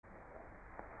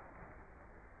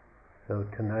So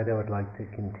tonight I would like to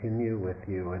continue with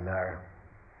you in our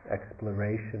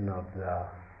exploration of the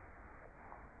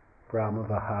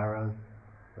Brahma-Viharas,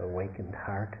 the awakened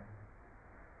heart.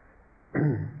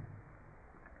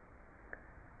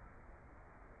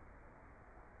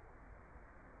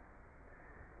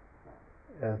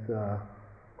 As a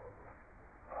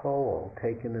whole,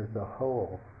 taken as a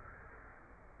whole,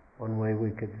 one way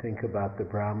we could think about the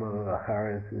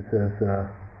Brahma-Viharas is as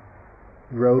a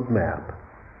roadmap.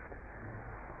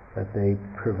 That they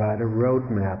provide a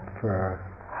roadmap for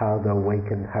how the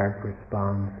awakened heart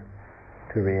responds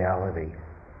to reality.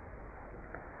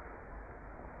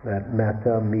 That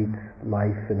metta meets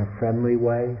life in a friendly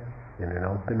way, in an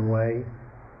open way,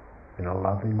 in a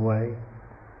loving way.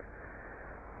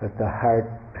 That the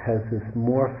heart has this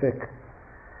morphic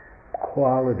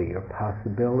quality or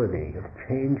possibility of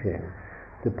changing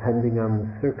depending on the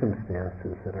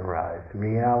circumstances that arise,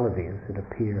 reality as it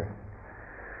appears.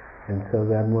 And so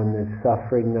then when there's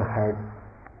suffering, the heart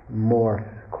morphs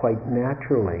quite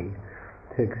naturally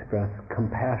to express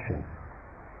compassion.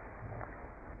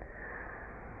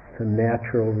 It's a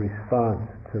natural response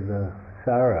to the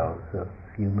sorrows of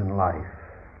human life.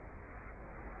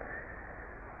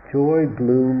 Joy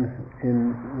blooms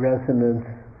in resonance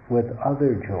with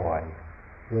other joy,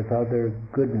 with other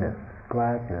goodness,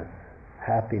 gladness,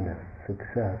 happiness,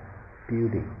 success,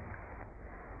 beauty.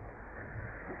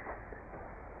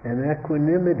 And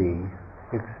equanimity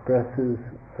expresses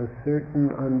a certain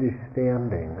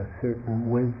understanding, a certain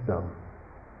wisdom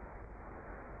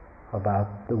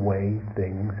about the way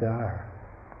things are,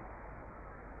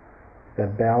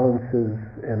 that balances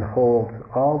and holds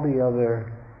all the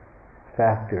other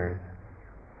factors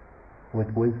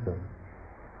with wisdom.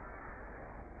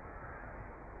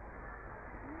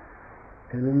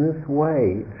 And in this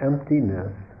way,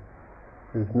 emptiness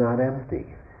is not empty.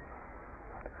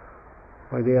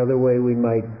 Or the other way we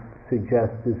might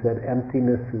suggest is that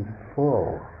emptiness is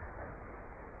full.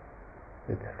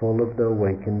 It's full of the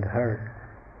awakened heart.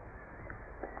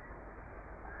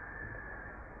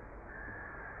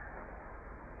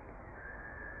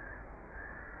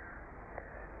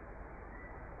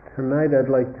 Tonight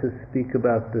I'd like to speak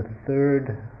about the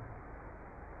third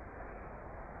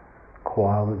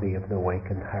quality of the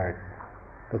awakened heart,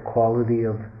 the quality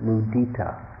of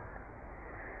mudita.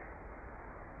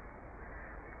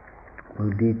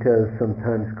 Mudita is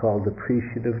sometimes called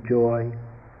appreciative joy,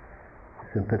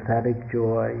 sympathetic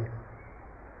joy,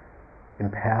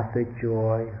 empathic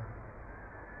joy,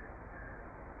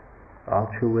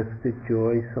 altruistic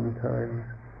joy sometimes,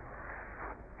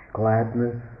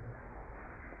 gladness,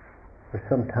 or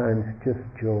sometimes just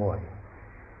joy.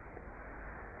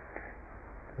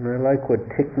 And I like what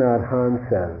Thich Nhat Hanh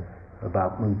says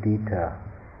about mudita.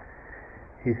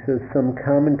 He says some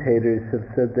commentators have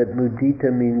said that mudita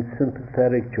means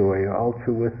sympathetic joy or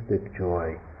altruistic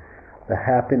joy, the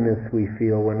happiness we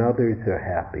feel when others are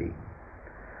happy.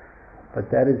 But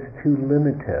that is too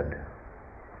limited.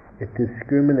 It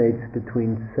discriminates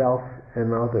between self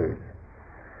and others.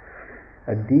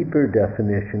 A deeper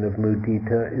definition of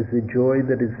mudita is a joy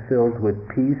that is filled with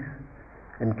peace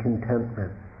and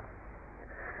contentment.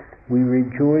 We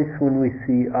rejoice when we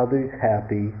see others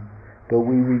happy, but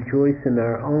we rejoice in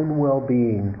our own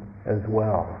well-being as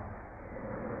well.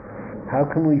 How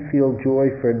can we feel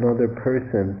joy for another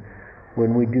person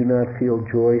when we do not feel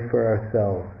joy for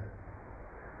ourselves?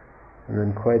 And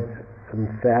then quite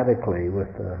emphatically with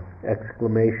an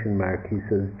exclamation mark, he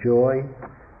says, joy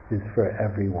is for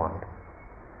everyone.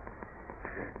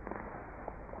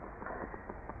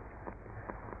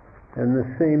 And the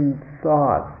same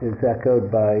thought is echoed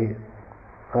by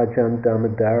Ajahn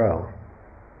Dhammadharo,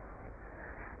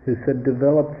 who said,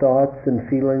 develop thoughts and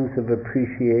feelings of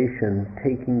appreciation,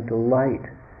 taking delight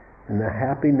in the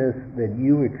happiness that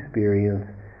you experience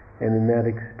and in that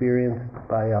experienced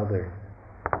by others.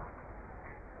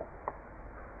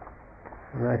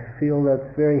 And I feel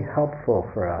that's very helpful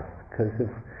for us, because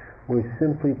if we're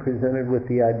simply presented with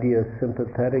the idea of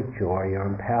sympathetic joy or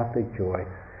empathic joy,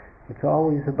 it's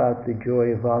always about the joy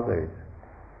of others.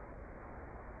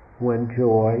 When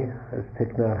joy, as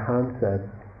Thich Nhat Hanh said,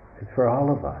 it's for all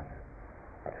of us.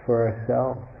 It's for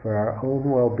ourselves, for our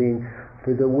own well-being,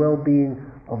 for the well-being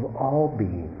of all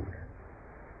beings.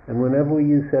 And whenever we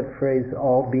use that phrase,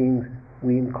 all beings,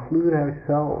 we include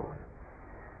ourselves.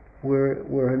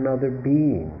 We're another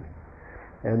being.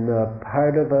 And the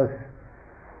part of us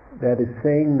that is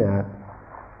saying that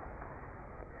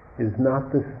is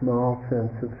not the small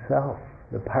sense of self.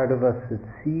 The part of us that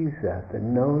sees that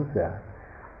knows that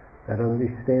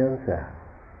understands that.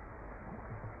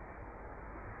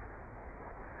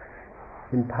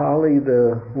 In Pali,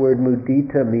 the word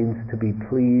mudita means to be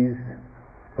pleased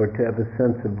or to have a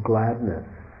sense of gladness.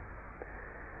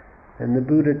 And the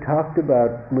Buddha talked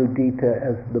about mudita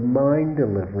as the mind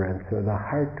deliverance or the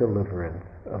heart deliverance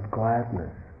of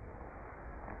gladness.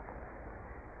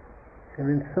 And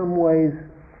in some ways,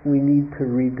 we need to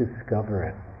rediscover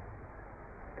it,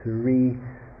 to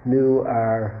renew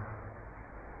our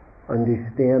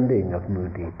understanding of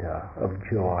mudita, of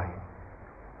joy.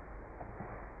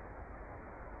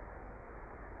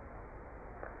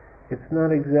 It's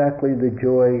not exactly the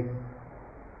joy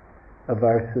of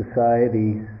our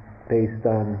society based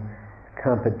on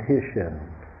competition,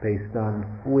 based on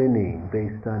winning,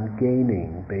 based on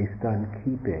gaining, based on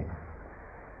keeping.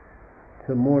 It's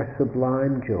a more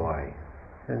sublime joy,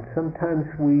 and sometimes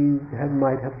we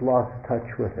might have lost touch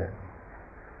with it.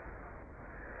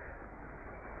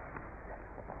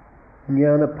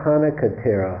 Nyanaponika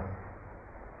Thera,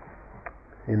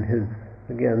 in his,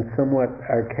 again, somewhat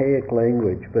archaic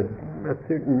language, but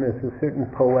there's a certain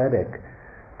poetic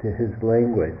to his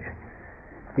language.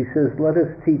 He says, "Let us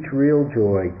teach real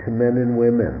joy to men and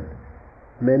women.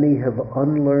 Many have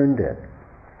unlearned it.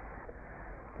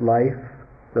 Life,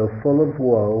 though full of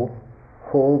woe,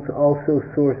 holds also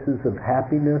sources of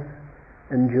happiness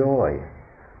and joy,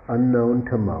 unknown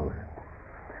to most.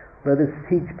 Let us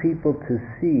teach people to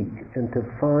seek and to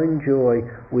find joy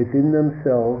within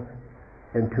themselves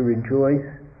and to rejoice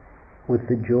with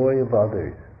the joy of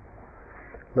others.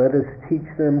 Let us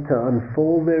teach them to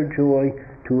unfold their joy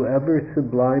to ever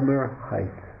sublimer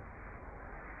heights."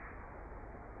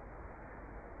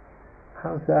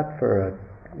 How's that for an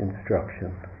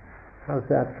instruction? How's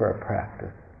that for a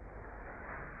practice?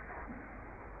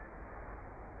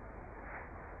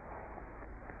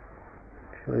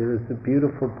 Actually, there's a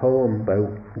beautiful poem by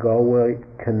Galway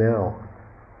Cannell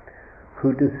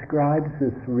who describes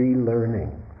this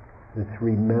relearning, this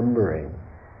remembering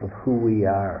of who we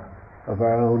are, of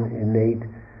our own innate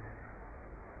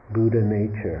Buddha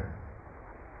nature.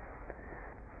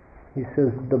 He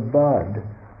says, the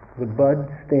bud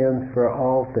stands for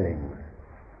all things,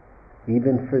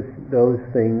 even for those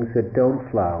things that don't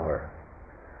flower.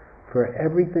 For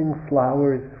everything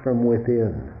flowers from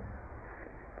within,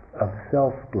 of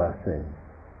self-blessing.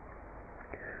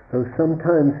 Though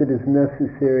sometimes it is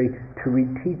necessary to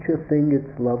reteach a thing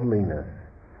its loveliness,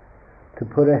 to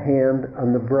put a hand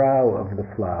on the brow of the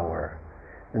flower,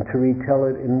 and to retell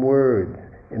it in words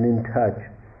and in touch,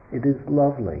 it is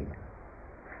lovely,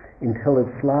 until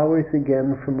it flowers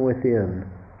again from within,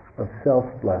 of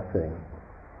self-blessing.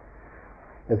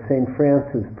 As St.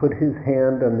 Francis put his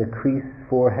hand on the creased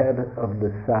forehead of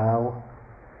the sow,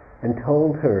 and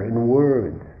told her in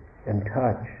words and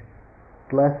touch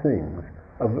blessings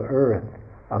of earth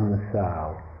on the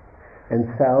sow, and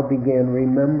sow began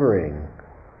remembering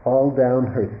all down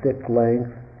her thick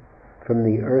length, from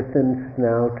the earthen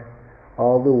snout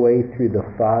all the way through the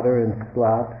fodder and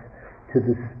slops to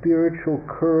the spiritual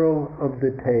curl of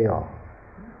the tail,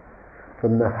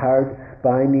 from the hard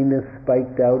spininess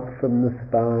spiked out from the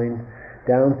spine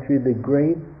down through the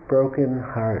great broken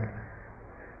heart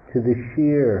to the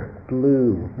sheer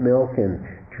blue milken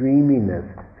dreaminess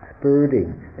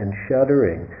spurting and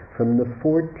shuddering from the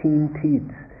 14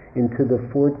 teats into the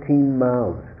 14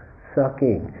 mouths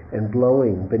sucking and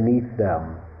blowing beneath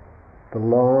them, the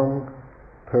long,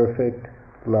 perfect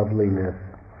loveliness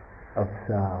of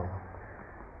Sao.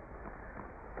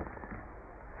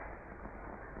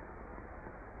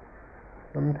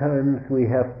 Sometimes we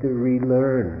have to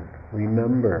relearn,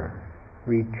 remember,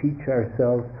 reteach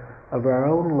ourselves of our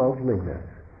own loveliness,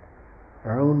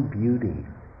 our own beauty,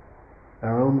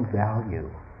 our own value.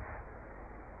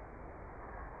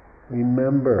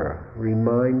 Remember,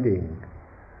 reminding,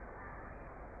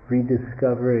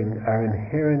 rediscovering our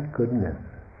inherent goodness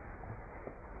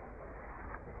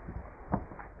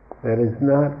that is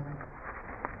not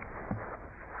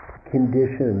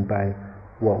conditioned by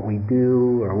what we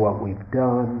do or what we've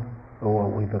done or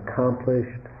what we've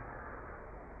accomplished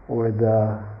or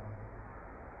the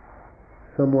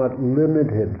somewhat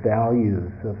limited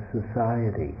values of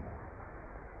society,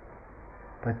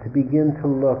 but to begin to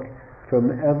look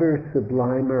from ever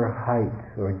sublimer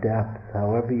heights or depths,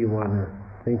 however you want to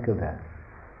think of it,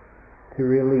 to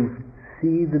really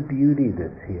see the beauty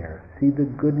that's here, see the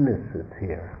goodness that's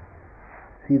here,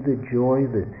 see the joy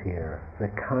that's here, the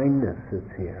kindness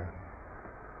that's here,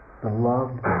 the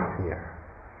love that's here.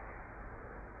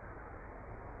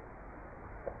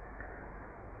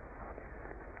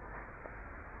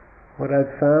 What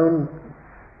I've found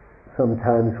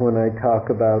sometimes when I talk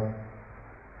about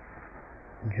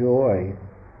joy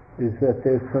is that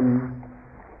there's some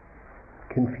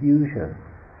confusion.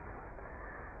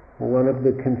 one of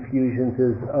the confusions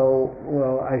is, oh,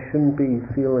 well, I shouldn't be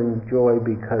feeling joy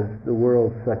because the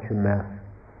world's such a mess.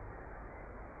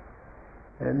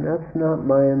 And that's not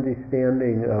my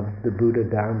understanding of the Buddha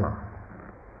Dharma.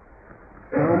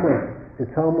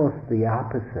 It's almost the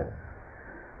opposite.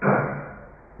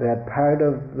 That part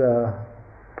of the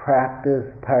practice,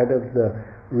 part of the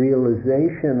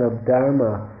realization of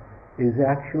Dharma is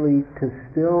actually to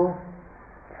still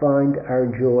find our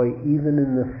joy even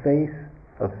in the face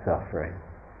of suffering.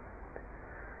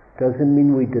 Doesn't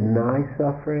mean we deny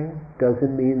suffering,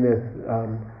 doesn't mean there's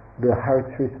the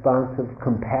heart's response of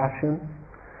compassion,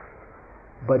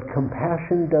 but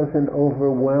compassion doesn't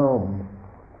overwhelm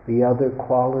the other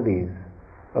qualities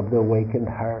of the awakened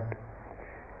heart.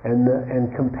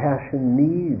 And compassion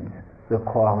needs the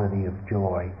quality of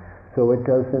joy, so it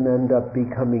doesn't end up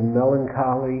becoming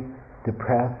melancholy,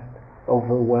 depressed,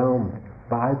 overwhelmed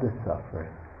by the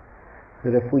suffering.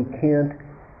 That if we can't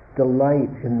delight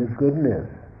in the goodness,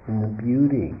 in the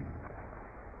beauty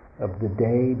of the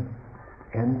day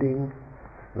ending,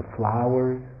 the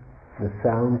flowers, the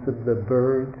sounds of the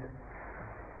birds,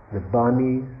 the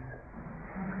bunnies,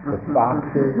 the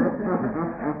foxes,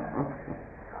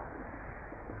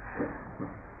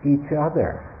 each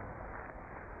other,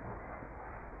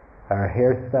 our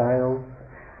hairstyles,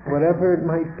 whatever it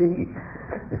might be.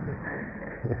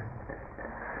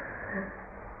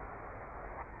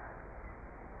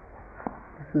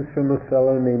 This is from a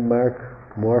fellow named Mark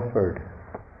Morford.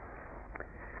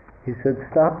 He said,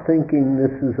 stop thinking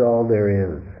this is all there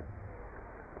is.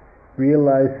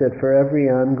 Realize that for every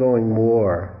ongoing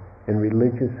war and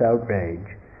religious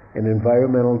outrage and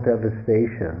environmental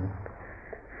devastation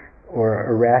or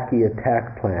Iraqi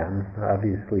attack plan,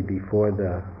 obviously before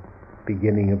the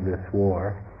beginning of this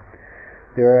war,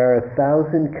 there are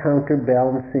 1,000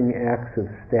 counterbalancing acts of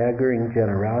staggering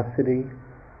generosity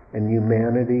and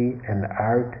humanity and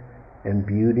art and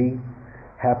beauty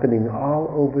happening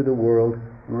all over the world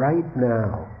right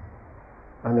now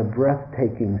on a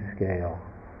breathtaking scale,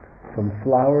 from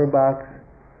flower box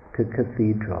to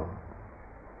cathedral.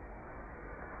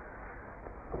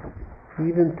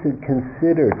 Even to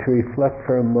consider, to reflect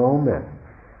for a moment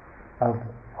of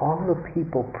all the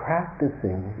people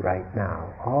practicing right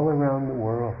now, all around the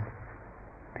world.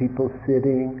 People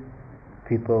sitting,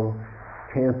 people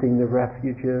chanting the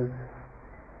refuges,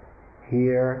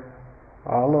 here,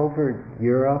 all over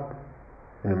Europe,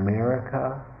 in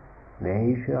America, in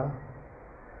Asia.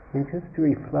 And just to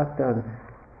reflect on,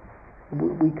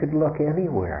 we could look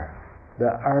anywhere.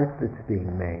 The art that's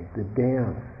being made, the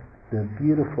dance, the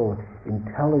beautiful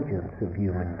intelligence of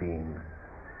human beings.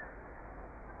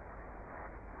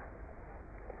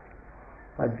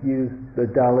 I've used the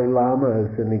Dalai Lama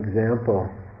as an example,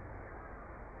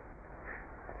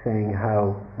 saying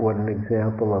what an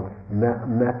example of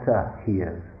metta he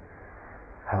is,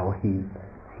 how he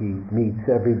meets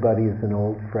everybody as an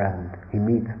old friend. He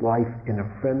meets life in a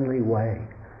friendly way.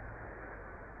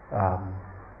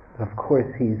 Of course,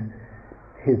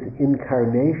 his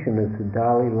incarnation as the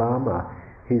Dalai Lama,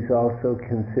 he's also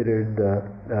considered the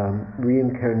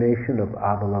reincarnation of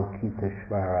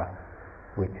Avalokiteshvara,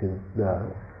 which is the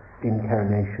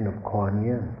incarnation of Kuan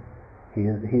Yin. He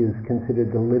is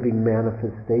considered the living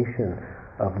manifestation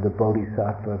of the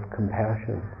Bodhisattva of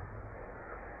compassion.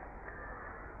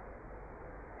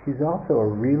 He's also a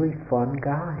really fun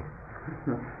guy.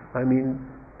 I mean,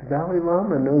 the Dalai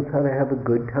Lama knows how to have a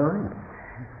good time.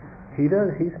 He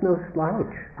does. He's no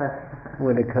slouch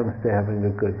when it comes to having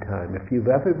a good time. If you've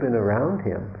ever been around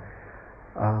him,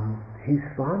 he's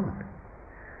fun.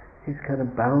 He's kind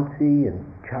of bouncy and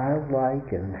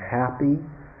childlike and happy.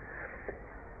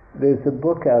 There's a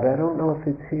book out, I don't know if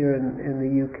it's here in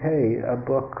the UK, a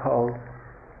book called,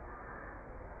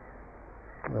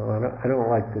 I don't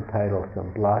like the title, so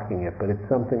I'm blocking it, but it's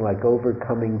something like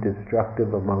Overcoming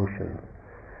Destructive Emotions.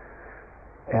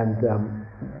 And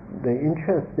the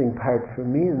interesting part for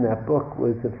me in that book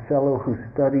was a fellow who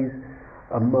studies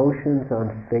emotions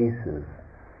on faces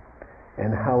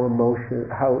and how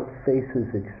faces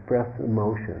express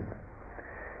emotions,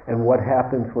 and what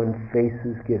happens when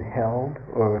faces get held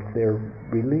or if they're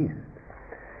released.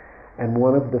 And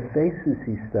one of the faces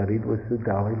he studied was the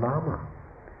Dalai Lama.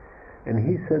 And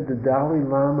he said the Dalai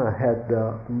Lama had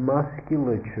the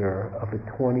musculature of a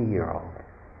 20-year-old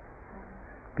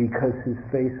because his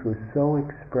face was so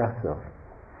expressive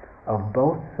of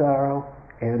both sorrow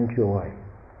and joy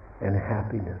and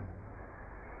happiness,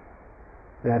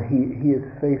 that his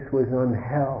face was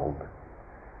unheld,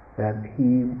 that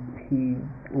he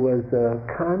was a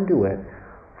conduit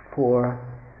for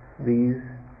this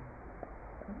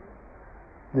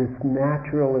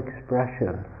natural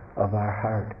expression of our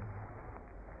heart.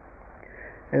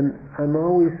 And I'm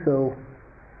always so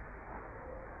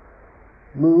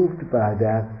moved by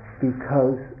that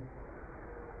because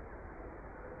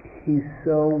he's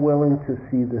so willing to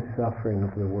see the suffering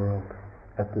of the world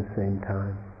at the same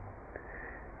time.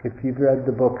 If you've read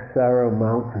the book Sorrow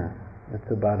Mountain,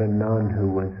 it's about a nun who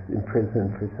was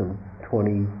imprisoned for some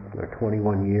 20 or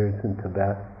 21 years in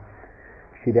Tibet.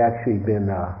 She'd actually been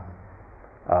a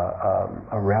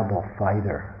rebel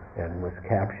fighter and was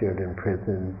captured in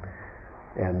prison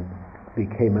and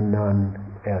became a nun.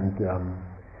 And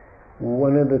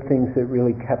one of the things that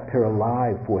really kept her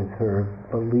alive was her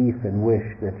belief and wish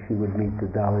that she would meet the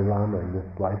Dalai Lama in this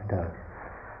lifetime.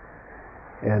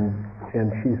 And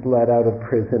she's let out of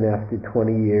prison after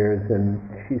 20 years, and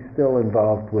she's still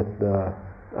involved with the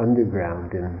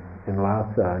underground in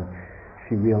Lhasa.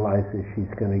 She realizes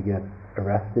she's going to get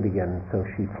arrested again, so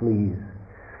she flees.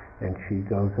 And she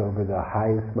goes over the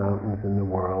highest mountains in the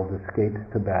world, escapes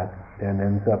Tibet, and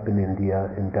ends up in India,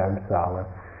 in Dharamsala.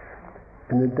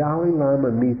 And the Dalai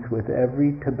Lama meets with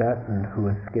every Tibetan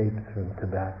who escapes from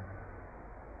Tibet.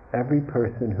 Every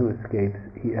person who escapes,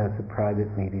 he has a private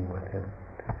meeting with him.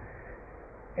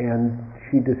 And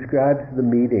she describes the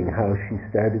meeting, how she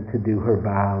started to do her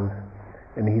vows,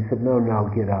 and he said, no, I'll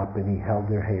get up, and he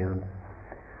held her hands.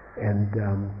 And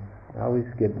I always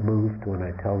get moved when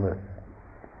I tell this.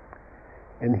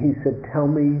 And he said, tell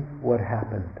me what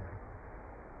happened.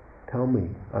 Tell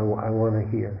me, I want to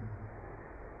hear.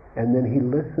 And then he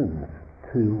listens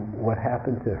to what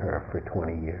happened to her for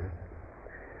 20 years.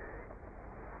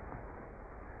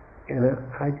 And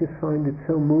I just find it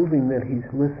so moving that he's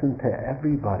listened to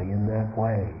everybody in that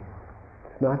way.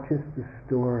 It's not just a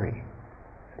story.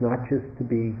 It's not just to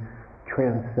be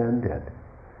transcended.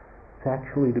 It's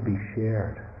actually to be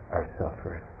shared, our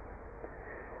suffering.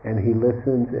 And he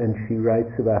listens, and she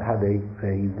writes about how they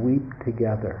weep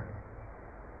together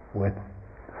with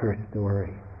her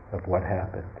story of what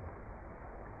happened.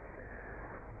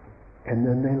 And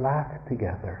then they laugh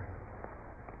together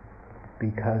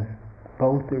because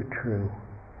both are true.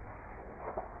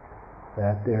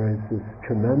 That there is this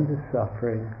tremendous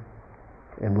suffering,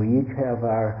 and we each have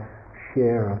our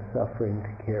share of suffering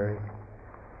to carry.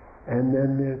 And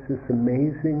then there's this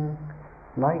amazing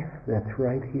life that's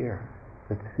right here,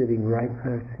 that's sitting right in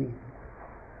our seat.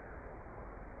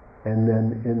 And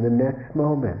then in the next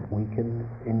moment we can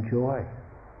enjoy.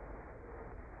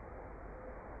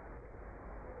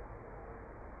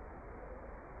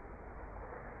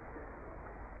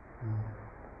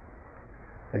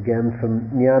 Again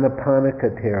from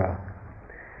Nyanaponika Thera.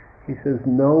 He says,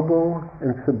 noble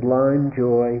and sublime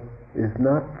joy is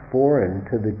not foreign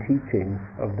to the teaching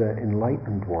of the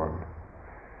enlightened one.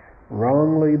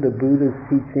 Wrongly, the Buddha's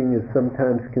teaching is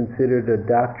sometimes considered a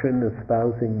doctrine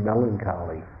espousing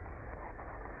melancholy.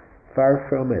 Far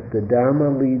from it, the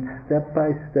Dharma leads step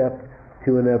by step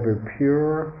to an ever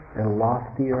purer and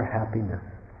loftier happiness.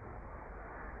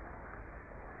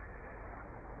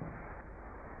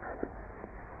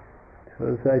 So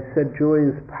as I said, joy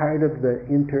is part of the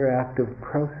interactive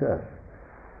process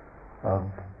of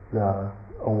the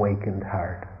awakened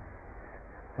heart.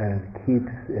 And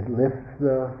it lifts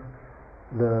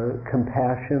the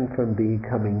compassion from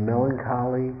becoming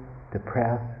melancholy,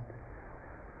 depressed,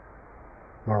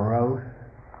 morose.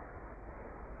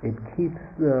 It keeps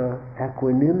the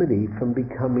equanimity from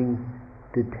becoming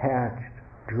detached,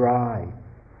 dry,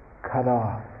 cut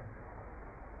off.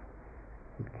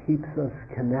 It keeps us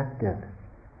connected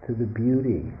to the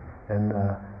beauty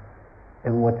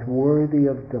and what's worthy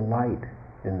of delight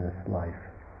in this life.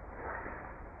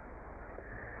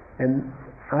 And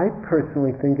I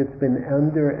personally think it's been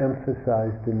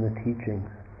underemphasized in the teachings.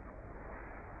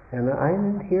 And I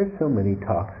didn't hear so many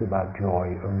talks about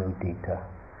joy or mudita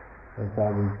as I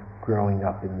was growing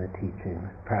up in the teachings,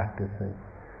 practicing.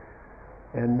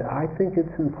 And I think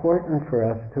it's important for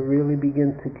us to really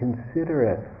begin to consider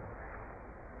it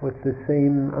on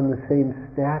the same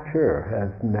stature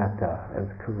as metta, as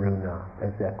karuna,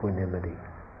 as equanimity.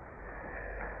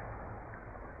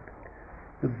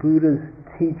 The Buddha's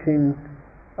teaching,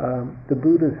 the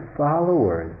Buddha's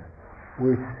followers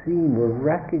were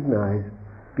recognized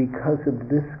because of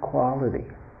this quality.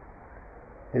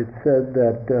 It said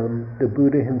that the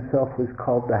Buddha himself was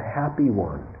called the happy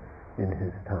one in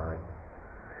his time.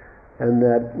 And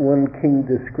that one king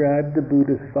described the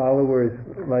Buddha's followers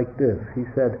like this. He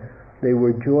said, they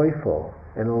were joyful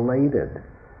and elated,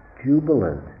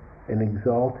 jubilant and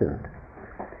exultant,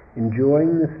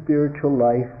 enjoying the spiritual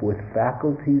life with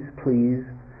faculties pleased,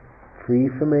 free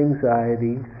from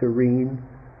anxiety, serene,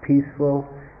 peaceful,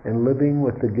 and living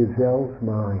with the gazelle's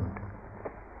mind.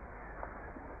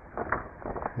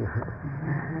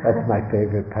 That's my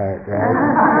favorite part, right?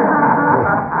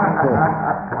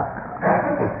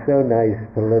 It's so nice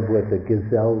to live with a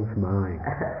gazelle's mind.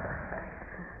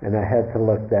 And I had to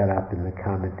look that up in the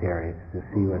commentaries to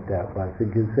see what that was. A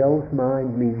gazelle's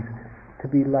mind means to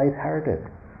be lighthearted.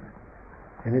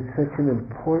 And it's such an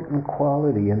important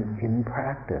quality in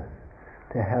practice,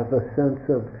 to have a sense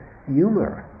of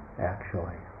humor,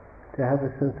 actually, to have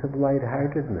a sense of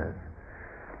lightheartedness,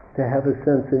 to have a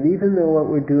sense of, even though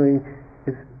what we're doing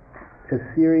is as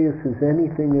serious as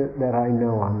anything that I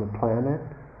know on the planet,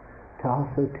 to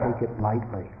also take it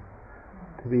lightly,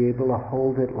 to be able to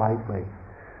hold it lightly,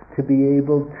 to be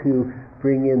able to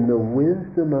bring in the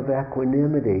wisdom of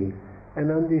equanimity and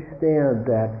understand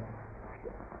that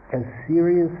as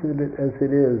serious as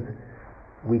it is,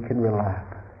 we can relax,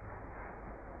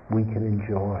 we can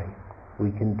enjoy,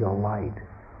 we can delight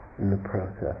in the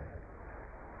process.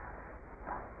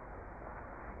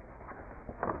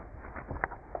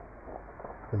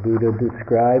 The Buddha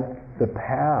described the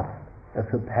path as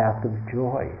a path of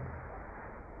joy.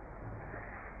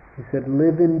 He said,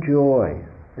 live in joy,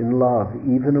 in love,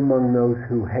 even among those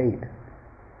who hate.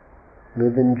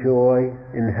 Live in joy,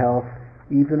 in health,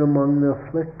 even among the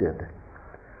afflicted.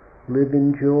 Live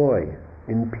in joy,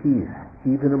 in peace,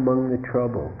 even among the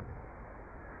troubled.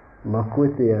 Look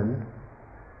within,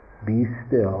 be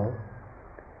still,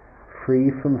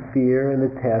 free from fear and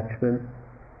attachment,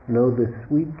 know the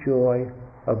sweet joy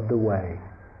of the way.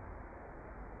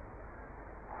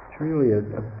 It's really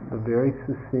a very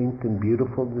succinct and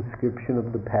beautiful description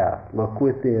of the path. Look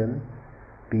within,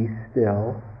 be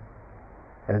still,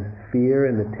 as fear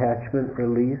and attachment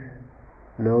release,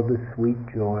 know the sweet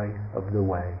joy of the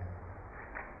way.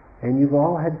 And you've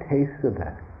all had tastes of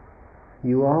it.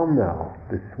 You all know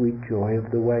the sweet joy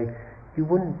of the way. You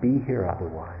wouldn't be here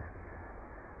otherwise.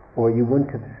 Or you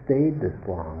wouldn't have stayed this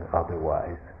long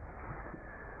otherwise.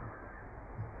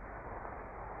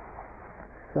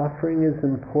 Suffering is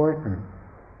important,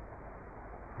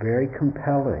 very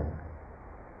compelling.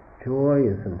 Joy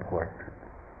is important.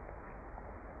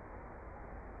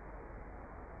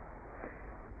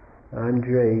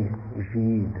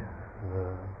 Eugene,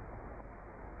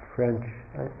 French,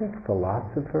 I think,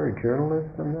 philosopher, journalist,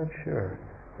 I'm not sure.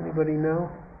 Anybody know?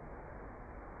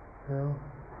 No?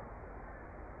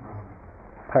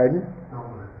 Pardon?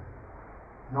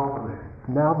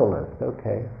 Novelist,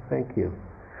 okay, thank you.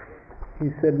 He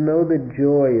said, know that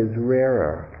joy is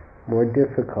rarer, more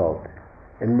difficult,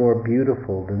 and more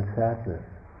beautiful than sadness.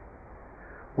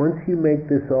 Once you make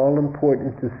this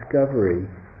all-important discovery,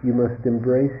 you must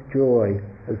embrace joy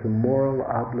as a moral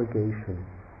obligation.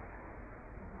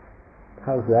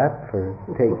 How's that for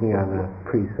taking on a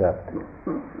precept?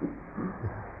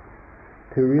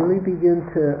 To really begin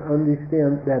to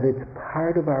understand that it's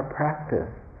part of our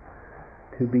practice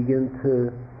to begin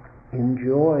to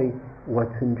enjoy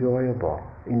what's enjoyable,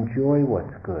 enjoy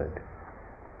what's good,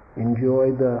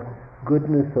 enjoy the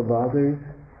goodness of others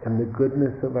and the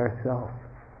goodness of ourselves.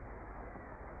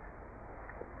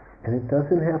 And it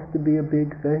doesn't have to be a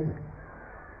big thing.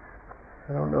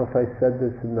 I don't know if I said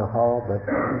this in the hall, but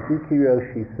Suzuki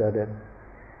Roshi said it.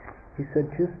 He said,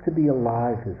 just to be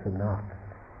alive is enough.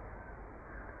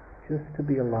 Just to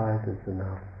be alive is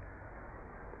enough.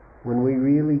 When we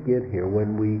really get here,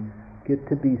 when we get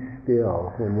to be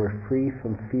still, when we're free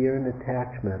from fear and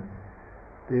attachment,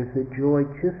 there's a joy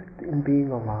just in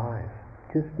being alive,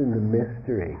 just in the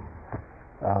mystery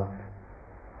of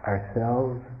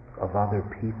ourselves, of other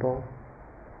people.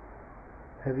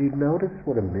 Have you noticed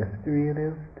what a mystery it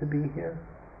is to be here?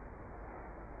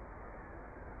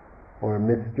 Or a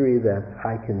mystery that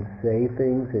I can say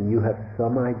things and you have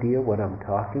some idea what I'm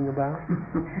talking about?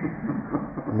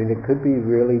 I mean, it could be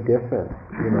really different,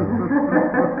 you know.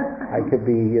 I could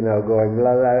be, going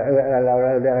la la la la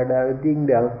la la ding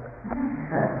dong,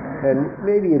 and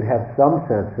maybe you'd have some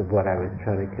sense of what I was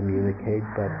trying to communicate.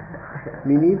 But I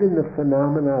mean, even the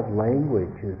phenomena of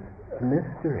language is a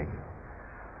mystery.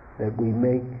 That we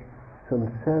make some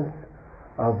sense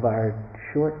of our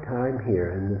short time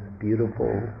here in this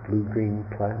beautiful blue-green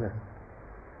planet.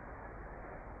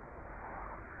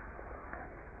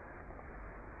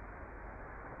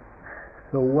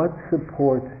 So what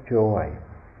supports joy?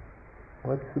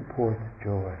 What supports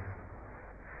joy?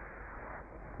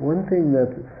 One thing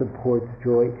that supports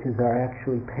joy is our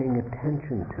actually paying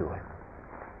attention to it,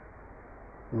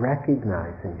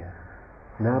 recognizing it,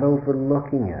 not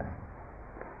overlooking it,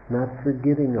 not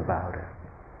forgetting about it,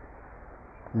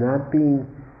 not being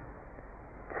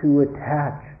too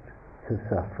attached to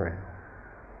suffering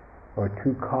or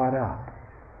too caught up.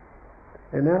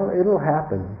 And it'll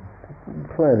happen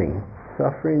plenty.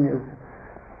 Suffering is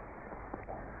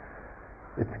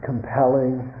it's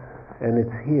compelling, and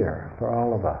it's here for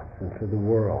all of us and for the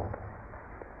world.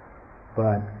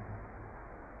 But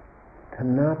to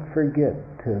not forget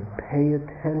to pay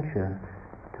attention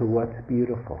to what's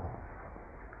beautiful,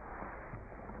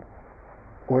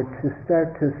 or to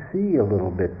start to see a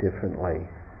little bit differently.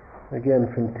 Again,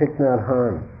 from Thich Nhat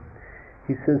Hanh,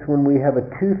 he says, when we have a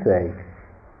toothache,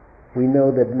 we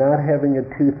know that not having a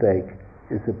toothache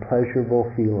is a pleasurable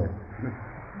feeling.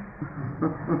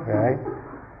 Right?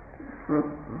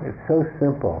 It's so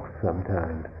simple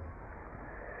sometimes.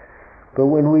 But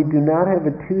when we do not have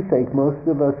a toothache, most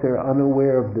of us are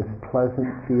unaware of this pleasant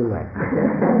feeling.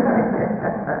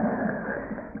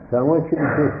 So I want you to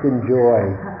just enjoy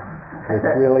this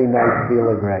really nice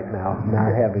feeling right now of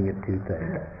not having a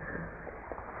toothache,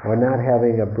 or not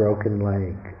having a broken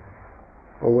leg,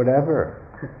 or whatever,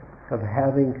 of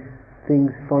having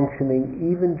things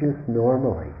functioning even just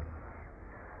normally,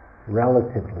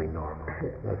 relatively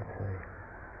normally, let's say.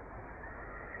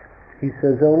 He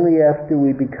says, only after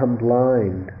we become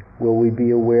blind will we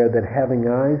be aware that having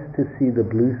eyes to see the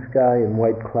blue sky and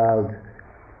white clouds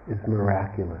is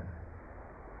miraculous.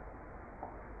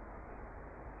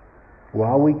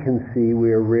 While we can see,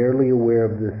 we are rarely aware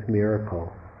of this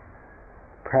miracle.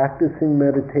 Practicing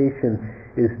meditation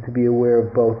is to be aware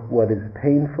of both what is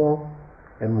painful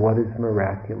and what is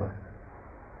miraculous.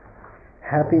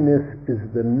 Happiness is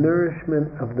the nourishment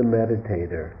of the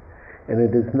meditator, and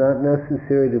it is not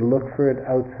necessary to look for it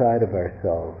outside of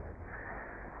ourselves.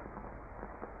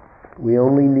 We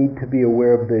only need to be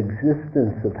aware of the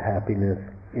existence of happiness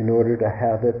in order to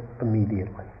have it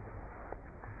immediately.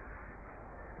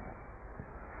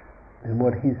 And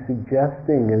what he's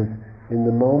suggesting is, in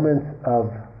the moments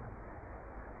of,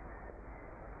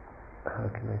 how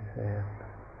can I say it?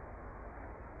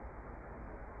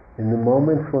 In the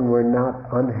moments when we're not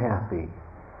unhappy,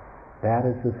 that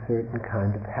is a certain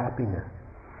kind of happiness.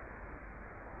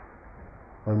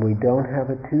 When we don't have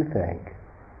a toothache,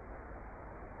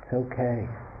 it's okay.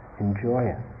 Enjoy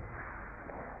it.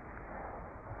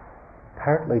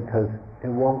 Partly because it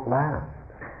won't last.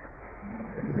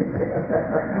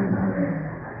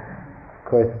 Of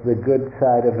course, the good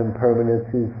side of impermanence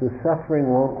is the suffering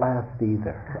won't last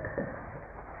either.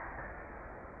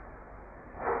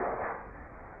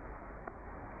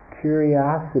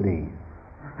 Curiosity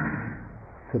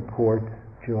supports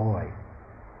joy.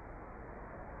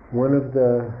 One of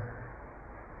the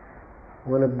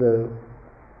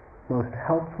most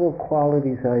helpful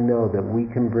qualities I know that we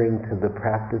can bring to the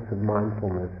practice of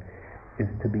mindfulness is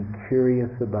to be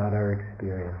curious about our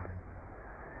experience,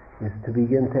 is to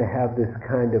begin to have this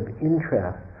kind of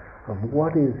interest of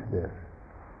what is this?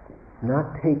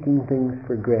 Not taking things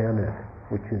for granted,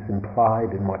 which is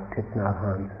implied in what Thich Nhat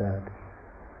Hanh said.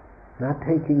 Not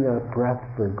taking our breath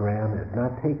for granted,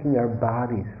 not taking our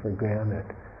bodies for granted,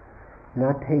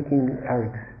 not taking our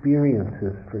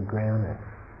experiences for granted,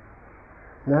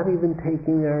 not even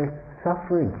taking our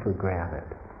suffering for granted,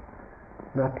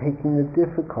 not taking the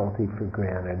difficulty for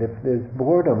granted. If there's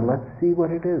boredom, let's see what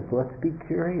it is. Let's be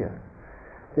curious.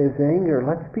 If there's anger,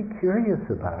 let's be curious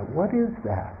about it. What is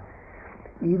that?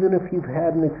 Even if you've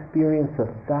had an experience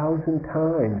 1,000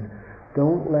 times,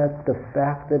 don't let the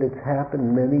fact that it's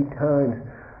happened many times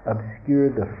obscure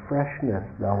the freshness,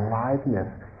 the aliveness,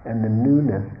 and the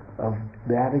newness of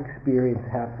that experience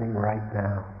happening right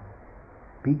now.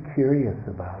 Be curious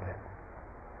about it.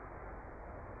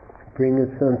 Bring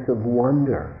a sense of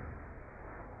wonder.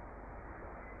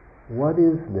 What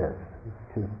is this?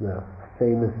 Which is the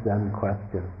famous Zen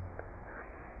question.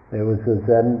 There was a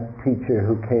Zen teacher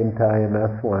who came to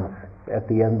IMS once at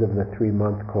the end of the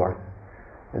 3-month course.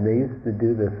 And they used to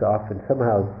do this often.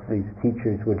 Somehow these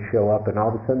teachers would show up, and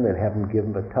all of a sudden they'd have them give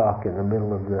them a talk in the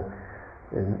middle of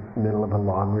a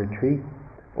long retreat,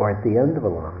 or at the end of a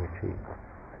long retreat.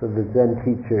 So the Zen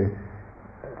teacher,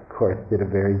 of course, did a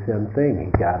very Zen thing.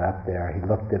 He got up there, he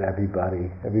looked at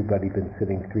everybody. Everybody'd been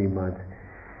sitting 3 months.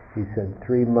 He said,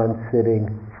 3 months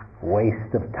sitting,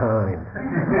 waste of time.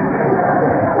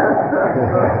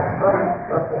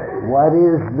 What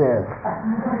is this?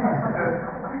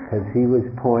 Because he was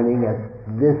pointing at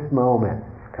this moment,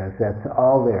 because that's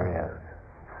all there is.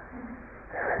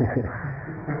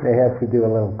 They have to do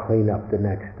a little cleanup the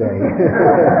next day.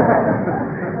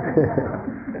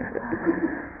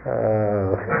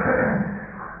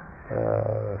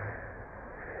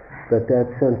 But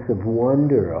that sense of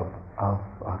wonder, of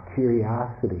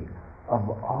curiosity, of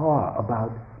awe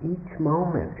about each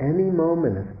moment, any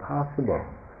moment is possible.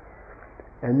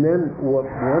 And then one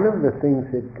of the things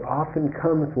that often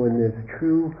comes when there's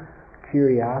true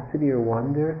curiosity or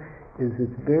wonder is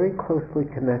it's very closely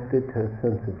connected to a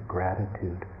sense of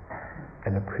gratitude.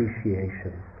 and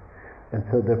appreciation. And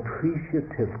so the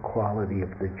appreciative quality of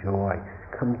the joy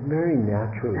comes very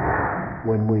naturally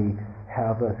when we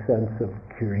have a sense of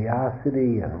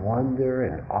curiosity and wonder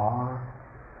and awe,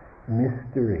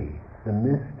 mystery, the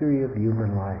mystery of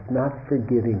human life, not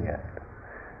forgetting it.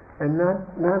 And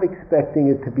not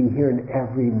expecting it to be here in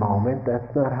every moment.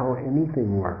 That's not how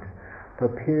anything works.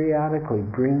 But periodically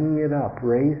bringing it up,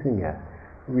 raising it,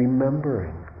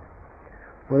 remembering.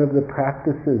 One of the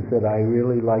practices that I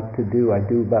really like to do, I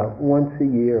do about once a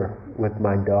year with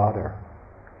my daughter.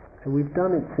 And we've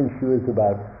done it since she was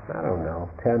about,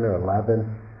 10 or 11.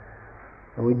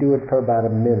 And we do it for about a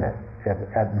minute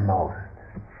at most.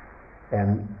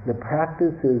 And the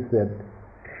practice is that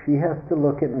she has to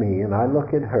look at me and I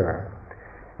look at her,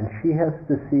 and she has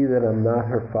to see that I'm not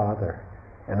her father,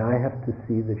 and I have to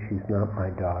see that she's not my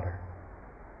daughter.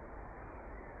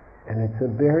 And it's a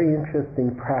very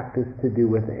interesting practice to do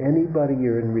with anybody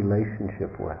you're in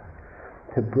relationship with,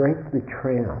 to break the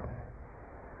trance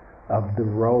of the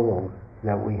roles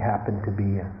that we happen to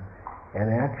be in and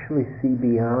actually see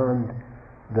beyond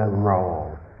the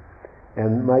role.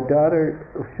 And my daughter,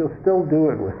 she'll still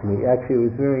do it with me. Actually,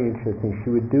 it was very interesting. She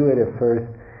would do it at first.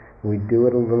 We'd do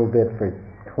it a little bit for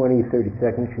 20, 30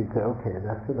 seconds. She'd say, okay,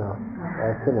 that's enough.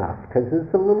 That's enough. Because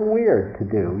it's a little weird to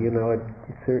do, at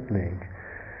a certain age.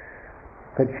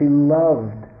 But she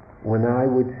loved when I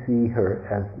would see her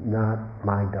as not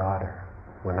my daughter,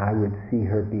 when I would see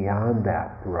her beyond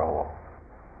that role,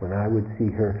 when I would see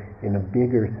her in a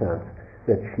bigger sense,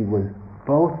 that she was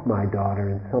both my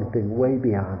daughter and something way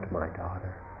beyond my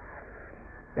daughter.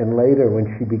 And later, when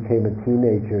she became a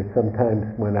teenager, sometimes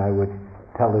when I would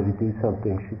tell her to do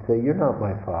something, she'd say, "You're not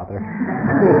my father."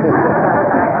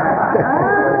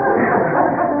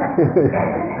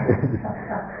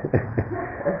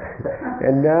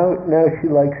 And now she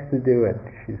likes to do it.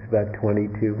 She's about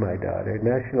 22, my daughter.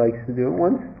 Now she likes to do it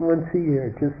once a year,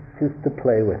 just to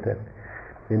play with it.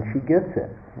 And she gets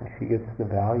it. And she gets the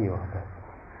value of it.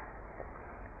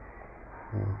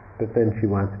 But then she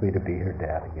wants me to be her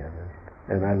dad again,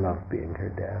 and I love being her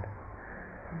dad.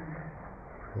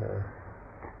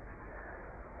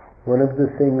 One of the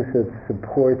things that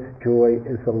supports joy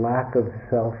is a lack of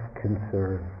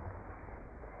self-concern.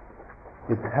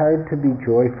 It's hard to be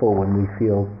joyful when we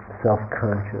feel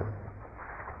self-conscious.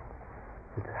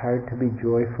 It's hard to be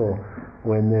joyful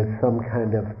when there's some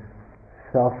kind of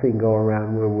selfing go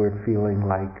around where we're feeling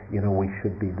like, we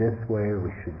should be this way or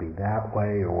we should be that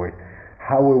way, or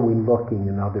how are we looking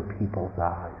in other people's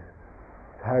eyes?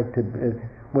 It's hard to,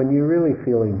 when you're really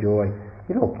feeling joy,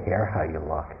 you don't care how you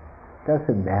look. It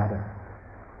doesn't matter.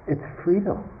 It's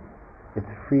freedom. It's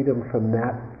freedom from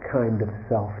that kind of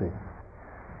selfing.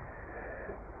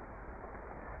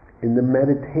 In the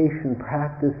meditation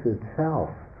practice itself,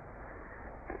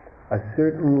 a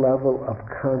certain level of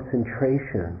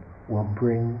concentration will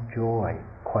bring joy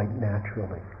quite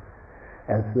naturally.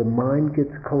 As the mind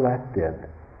gets collected,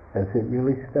 as it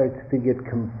really starts to get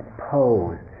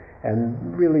composed, and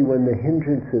really when the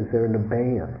hindrances are in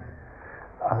abeyance,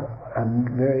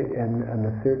 and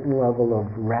a certain level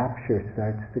of rapture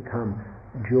starts to come,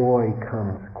 joy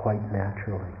comes quite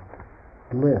naturally.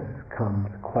 Bliss comes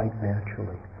quite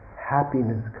naturally.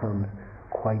 Happiness comes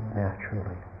quite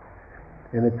naturally.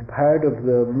 And it's part of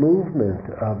the movement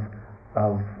of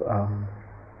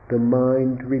the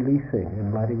mind releasing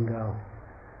and letting go,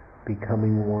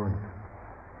 becoming one.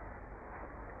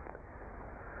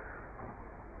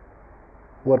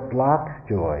 What blocks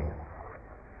joy?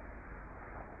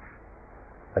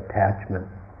 Attachment.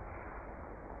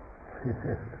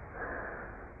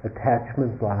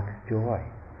 Attachment blocks joy.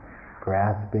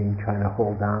 Grasping, trying to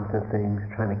hold on to things,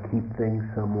 trying to keep things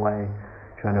some way,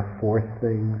 trying to force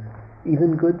things,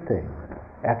 even good things,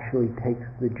 actually takes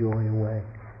the joy away.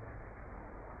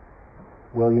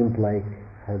 William Blake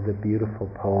has a beautiful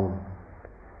poem.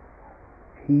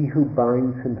 He who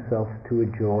binds himself to a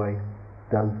joy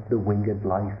does the winged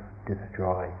life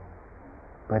destroy.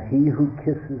 But he who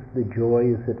kisses the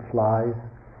joy as it flies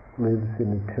lives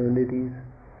in eternity's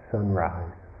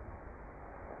sunrise.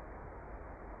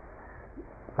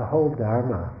 The whole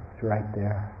Dharma is right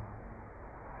there.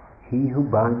 He who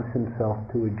binds himself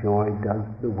to a joy does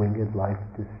the winged life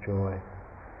destroy.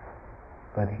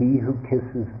 But he who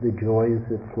kisses the joy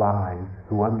as it flies,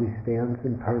 who understands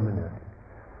impermanence,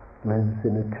 lives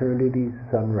in eternity's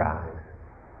sunrise,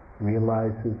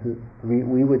 realizes,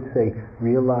 we would say,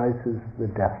 realizes the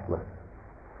deathless.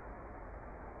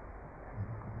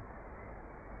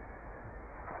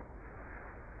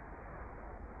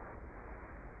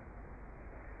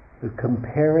 The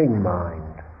comparing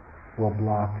mind will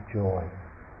block joy.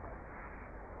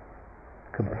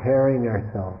 comparing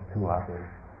ourselves to others.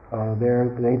 Oh,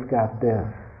 they've got this.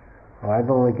 Oh, I've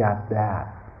only got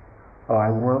that. Oh, I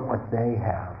want what they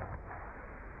have.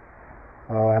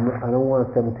 Oh, I don't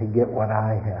want them to get what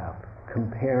I have.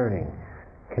 Comparing,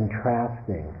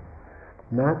 contrasting,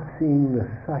 not seeing the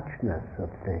suchness of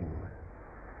things,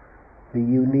 the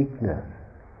uniqueness,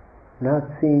 not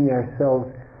seeing ourselves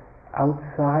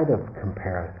outside of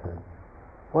comparison.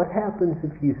 What happens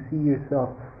if you see yourself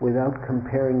without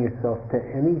comparing yourself to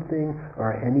anything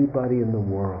or anybody in the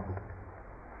world?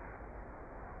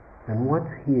 And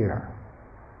what's here?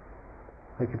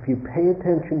 Like if you pay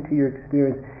attention to your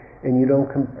experience and you don't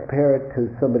compare it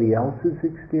to somebody else's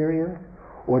experience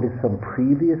or to some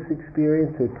previous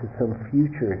experience or to some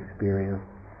future experience,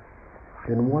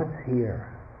 then what's here?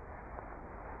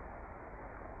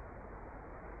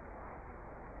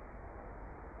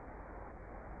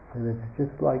 And it's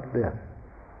just like this.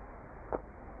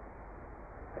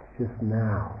 It's just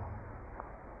now.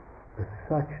 The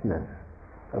suchness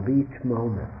of each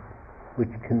moment,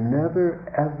 which can never,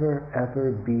 ever,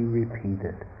 ever be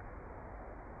repeated.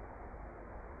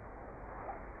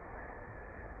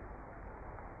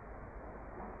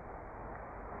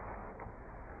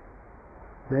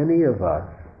 Many of us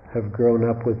have grown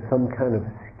up with some kind of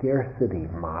scarcity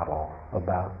model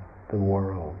about the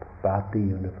world, about the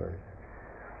universe.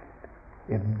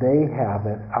 If they have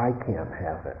it, I can't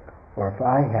have it. Or if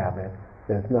I have it,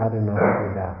 there's not enough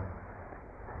for them.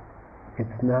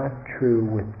 It's not true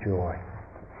with joy.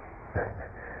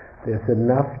 There's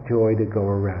enough joy to go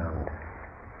around.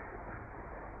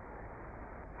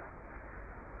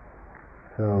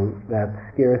 So that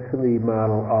scarcity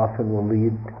model often will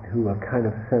lead to a kind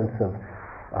of sense of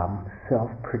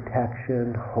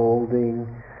self-protection, holding,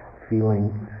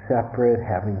 feeling separate,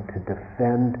 having to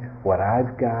defend what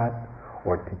I've got,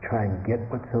 or to try and get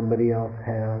what somebody else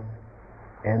has,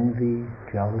 envy,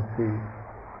 jealousy.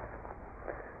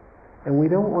 And we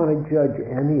don't want to judge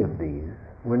any of these.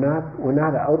 We're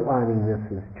not outlining this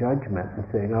as judgment and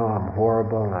saying, oh, I'm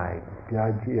horrible, I'm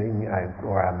judging,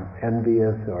 or I'm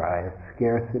envious, or I have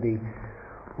scarcity.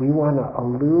 We want to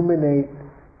illuminate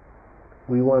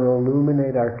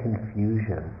our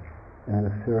confusion in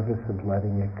the service of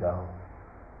letting it go.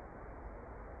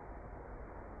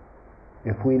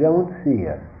 If we don't see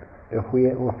it, if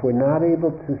we're not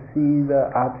able to see the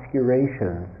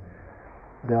obscurations,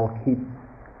 they'll keep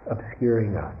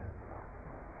obscuring us.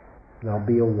 There'll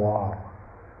be a wall.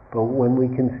 But when we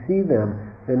can see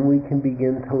them, then we can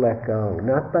begin to let go.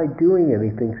 Not by doing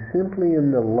anything, simply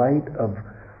in the light of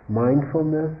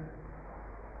mindfulness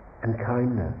and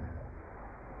kindness,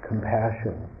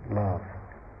 compassion, love.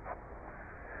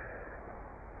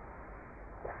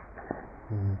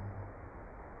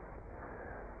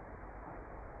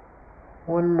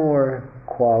 One more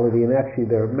quality, and actually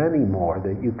there are many more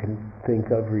that you can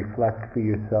think of, reflect for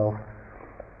yourself.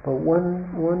 But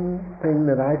one thing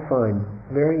that I find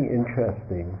very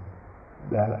interesting,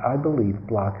 that I believe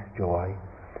blocks joy,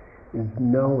 is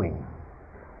knowing.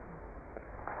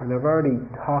 And I've already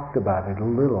talked about it a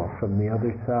little from the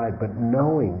other side, but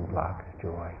knowing blocks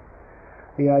joy.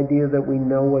 The idea that we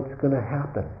know what's going to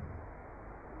happen.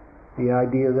 The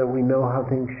idea that we know how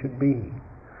things should be.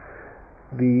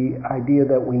 The idea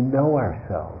that we know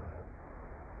ourselves.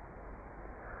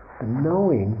 The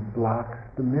knowing blocks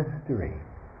the mystery.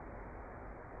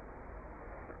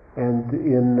 And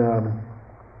in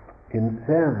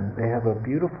Zen, they have a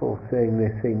beautiful saying.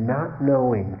 They say, not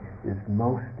knowing is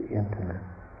most intimate.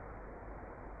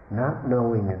 Not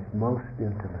knowing is most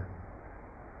intimate.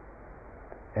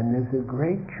 And there's a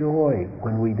great joy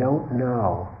when we don't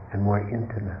know and we're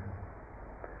intimate.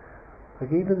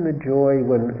 Like even the joy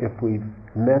if we've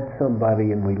met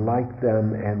somebody and we like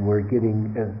them and we're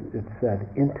getting, as it said,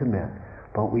 intimate,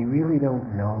 but we really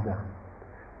don't know them.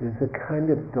 There's a kind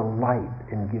of delight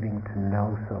in getting to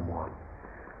know someone,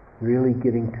 really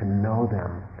getting to know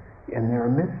them, and they're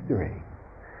a mystery.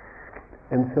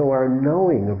 And so our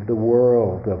knowing of the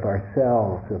world, of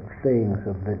ourselves, of things,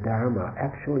 of the Dharma,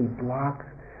 actually blocks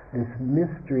this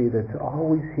mystery that's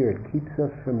always here. It keeps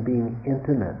us from being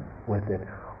intimate with it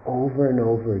over and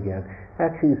over again.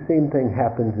 Actually, the same thing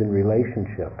happens in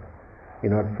relationship.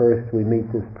 At first we meet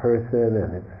this person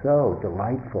and it's so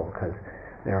delightful because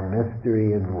they're a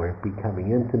mystery and we're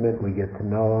becoming intimate, we get to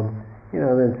know them.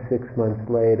 Then 6 months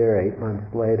later, 8 months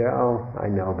later, oh, I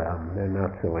know them, they're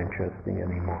not so interesting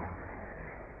anymore.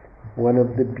 One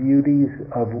of the beauties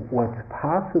of what's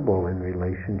possible in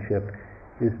relationship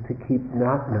is to keep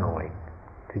not knowing,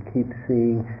 to keep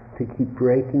seeing, to keep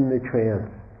breaking the trance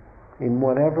in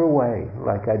whatever way,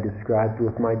 like I described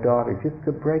with my daughter, just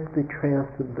to break the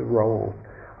trance of the roles.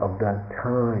 of the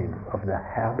time, of the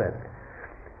habit,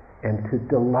 and to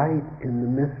delight in the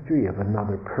mystery of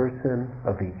another person,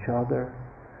 of each other,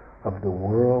 of the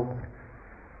world,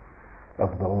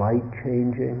 of the light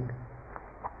changing,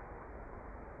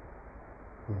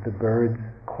 of the birds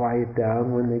quiet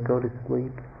down when they go to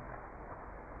sleep.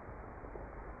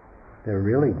 They're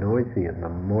really noisy in the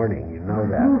morning, you know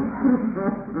that.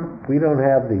 We don't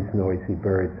have these noisy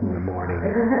birds in the morning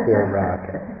at Spirit Rock.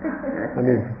 I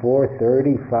mean,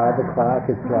 4:30, 5 o'clock,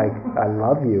 it's like, I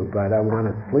love you, but I want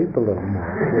to sleep a little more,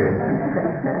 please.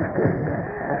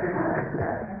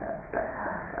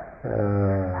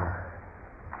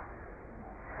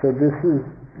 So this is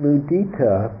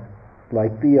Mudita,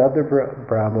 like the other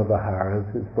Brahma Viharas,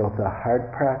 is both a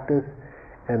heart practice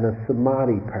and a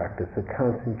samadhi practice, a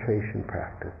concentration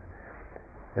practice.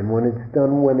 And when it's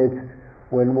done,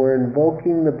 when we're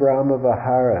invoking the Brahma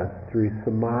Viharas through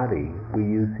samadhi, we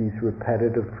use these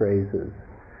repetitive phrases.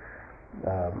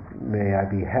 May I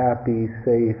be happy,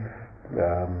 safe,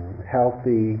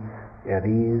 healthy, at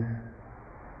ease,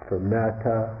 for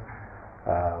metta.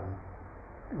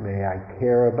 May I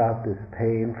care about this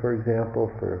pain, for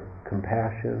example, for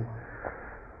compassion.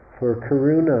 For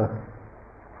karuna,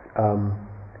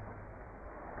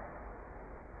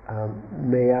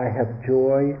 may I have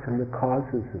joy and the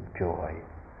causes of joy.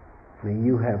 May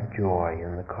you have joy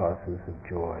and the causes of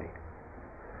joy.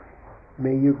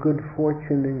 May your good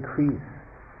fortune increase.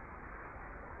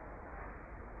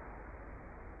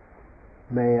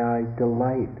 May I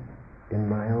delight in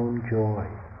my own joy.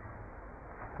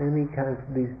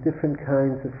 These different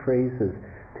kinds of phrases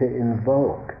to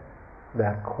invoke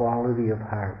that quality of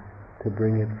heart, to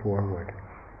bring it forward.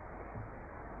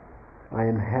 I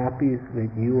am happy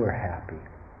that you are happy.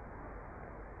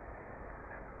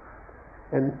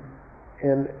 And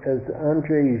as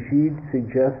Andre Eugene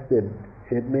suggested,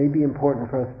 it may be important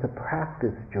for us to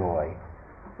practice joy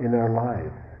in our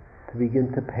lives, to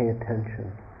begin to pay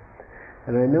attention.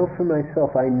 And I know for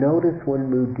myself, I notice when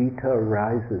mudita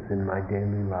arises in my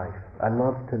daily life. I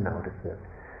love to notice it.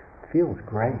 It feels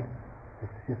great.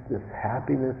 It's just this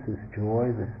happiness, this joy,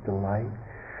 this delight.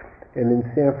 And in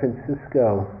San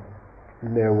Francisco,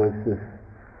 there was this,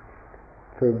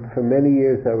 for many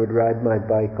years I would ride my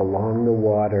bike along the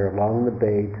water, along the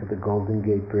bay to the Golden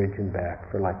Gate Bridge and back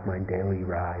for like my daily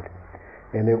ride.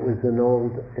 And it's an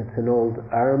old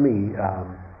army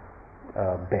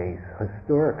base,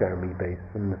 historic army base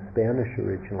from the Spanish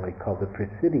originally, called the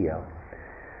Presidio.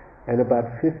 And about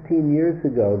 15 years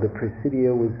ago, the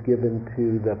Presidio was given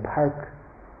to the Park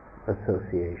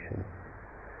Association.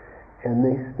 And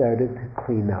they started to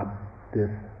clean up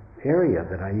this area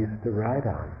that I used to ride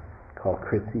on, called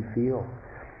Crissy Field.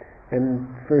 And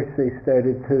first they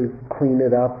started to clean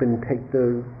it up and take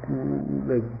the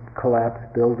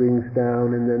collapsed buildings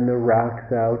down and then the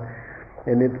rocks out.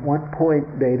 And at one point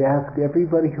they'd ask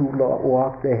everybody who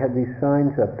walked, they had these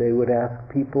signs up, they would ask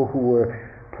people who were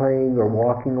playing or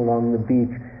walking along the beach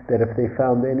that if they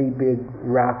found any big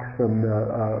rocks from the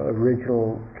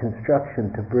original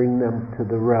construction to bring them to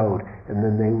the road, and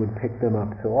then they would pick them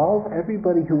up. So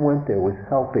everybody who went there was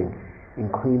helping in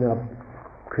clean up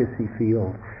Crissy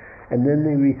Field. And then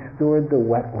they restored the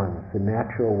wetlands, the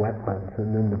natural wetlands,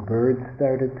 and then the birds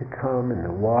started to come, and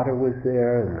the water was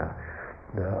there, and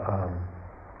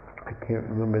I can't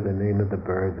remember the name of the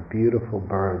bird, the beautiful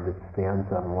bird that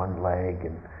stands on one leg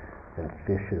and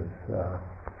fishes.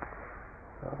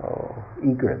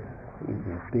 Egrets.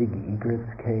 These big egrets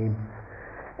came,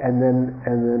 and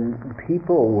then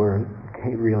people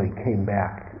really came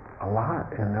back a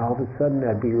lot. And all of a sudden,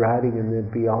 I'd be riding, and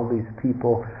there'd be all these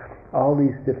people, all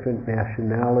these different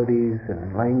nationalities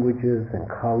and languages and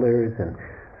colors and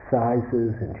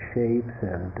sizes and shapes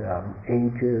and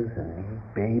ages, and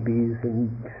babies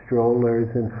and strollers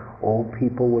and old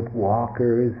people with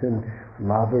walkers and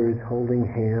lovers holding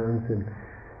hands, and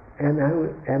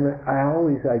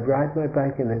I'd ride my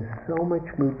bike and there's so much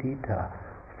mudita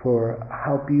for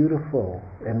how beautiful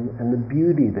and the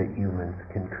beauty that humans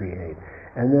can create,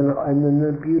 and then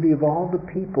the beauty of all the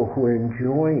people who are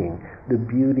enjoying the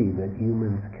beauty that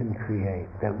humans can create,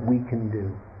 that we can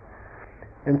do.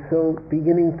 And so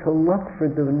beginning to look for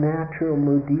the natural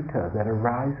mudita that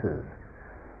arises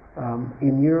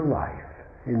in your life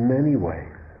in many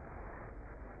ways.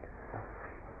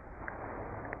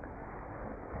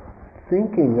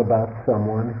 Thinking about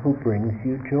someone who brings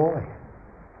you joy.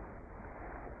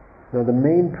 Now the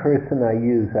main person I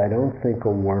use, I don't think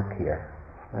will work here.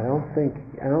 I don't think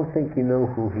you know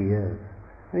who he is.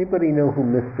 Anybody know who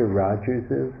Mr. Rogers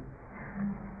is?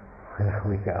 There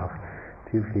we go.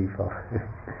 Two people.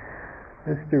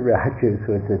 Mr. Rogers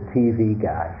was a TV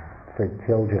guy for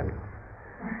children.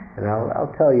 And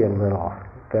I'll tell you a little.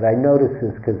 But I noticed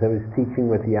this because I was teaching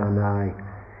with Yanai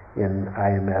in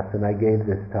IMS, and I gave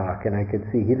this talk, and I could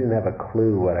see he didn't have a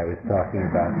clue what I was talking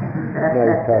about. And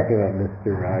I was talking about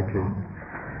Mr. Rogers.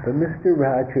 But Mr.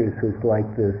 Rogers was like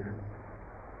this,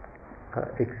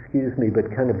 excuse me, but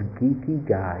kind of geeky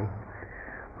guy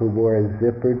who wore a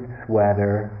zippered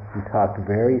sweater and talked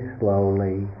very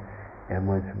slowly and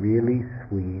was really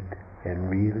sweet and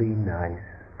really nice.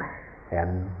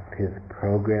 And his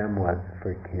program was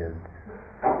for kids.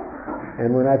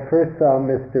 And when I first saw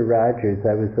Mr. Rogers,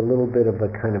 I was a little bit of a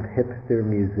kind of hipster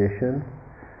musician,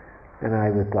 and I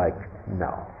was like,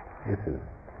 no, this is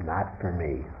not for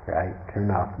me, right? Turn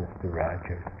off Mr.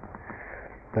 Rogers.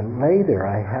 But later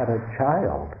I had a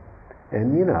child,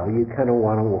 and you kind of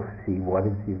want to see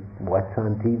what's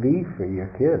on TV for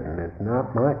your kid, and there's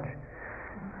not much.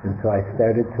 And so I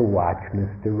started to watch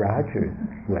Mr. Rogers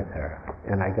with her,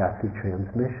 and I got the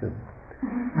transmission.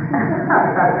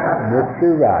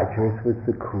 Mr. Rogers was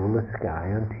the coolest guy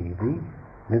on TV.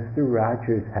 Mr.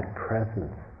 Rogers had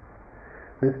presence.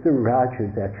 Mr.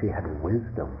 Rogers actually had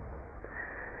wisdom.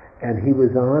 And he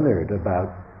was honored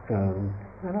about,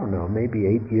 maybe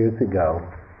 8 years ago,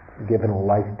 given a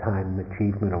Lifetime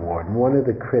Achievement Award. And one of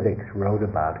the critics wrote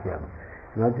about him.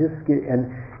 And I'll just get, and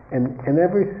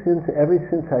ever since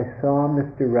I saw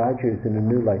Mr. Rogers in a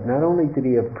new light, not only did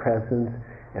he have presence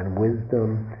and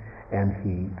wisdom, and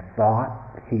he thought,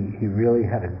 he really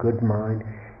had a good mind,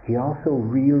 he also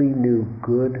really knew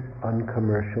good,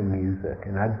 uncommercial music.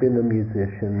 And I'd been a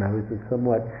musician, I was a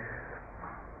somewhat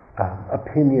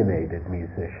opinionated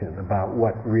musician about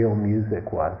what real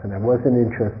music was, and I wasn't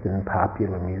interested in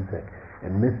popular music.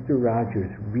 And Mr.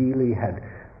 Rogers really had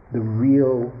the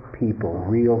real people,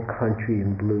 real country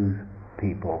and blues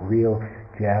people, real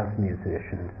jazz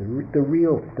musicians, the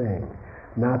real thing,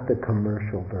 not the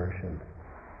commercial versions.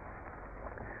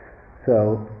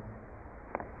 So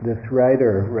this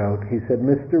writer wrote, he said,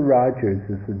 Mr. Rogers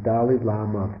is the Dalai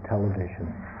Lama of television.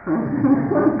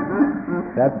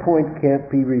 That point can't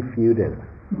be refuted.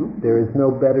 There is no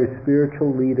better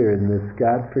spiritual leader in this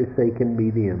God-forsaken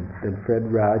medium than Fred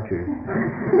Rogers,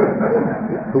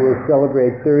 who will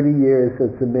celebrate 30 years as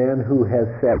the man who has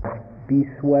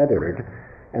de-sweatered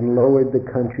and lowered the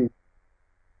country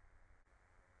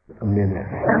a minute.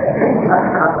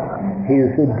 He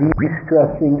is a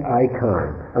de-stressing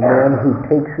icon, a man who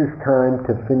takes his time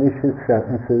to finish his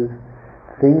sentences,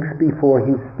 thinks before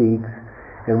he speaks,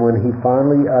 and when he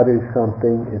finally utters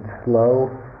something, it's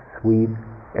slow, sweet,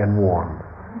 and warm.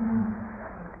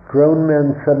 Grown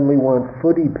men suddenly want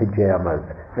footy pajamas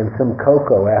and some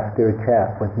cocoa after a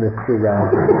chat with Mr.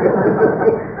 Rogers.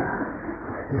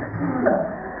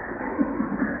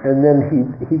 And then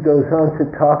he goes on to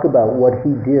talk about what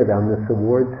he did on this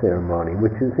award ceremony,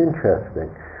 which is interesting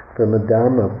from a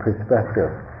Dharma perspective.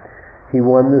 He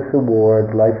won this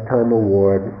award, Lifetime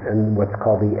Award, and what's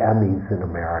called the Emmys in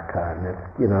America. And it's,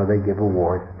 they give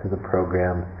awards to the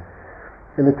programs.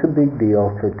 And it's a big deal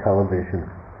for television.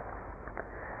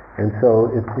 And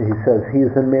so he says, he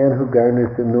is a man who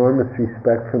garners enormous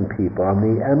respect from people. On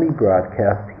the Emmy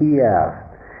broadcast, he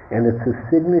asked, and it's a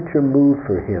signature move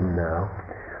for him now,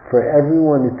 for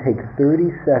everyone to take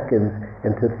 30 seconds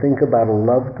and to think about a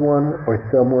loved one or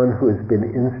someone who has been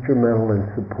instrumental in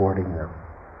supporting them.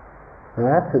 Now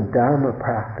that's a Dharma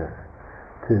practice,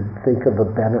 to think of a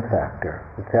benefactor.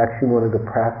 It's actually one of the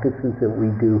practices that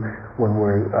we do when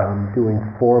we're doing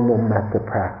formal metta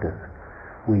practice.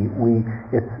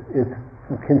 It's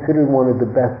considered one of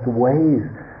the best ways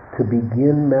to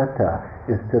begin metta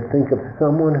is to think of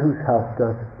someone who's helped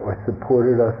us or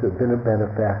supported us or been a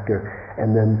benefactor,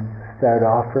 and then start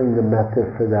offering the metta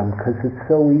for them, because it's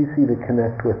so easy to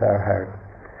connect with our hearts.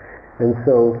 And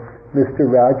so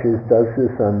Mr. Rogers does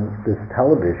this on this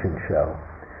television show.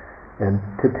 And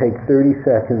to take 30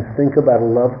 seconds, think about a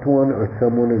loved one or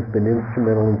someone who's been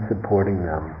instrumental in supporting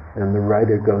them. And the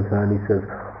writer goes on, he says,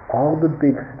 all the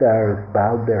big stars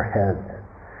bowed their heads.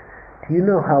 Do you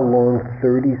know how long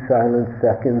 30 silent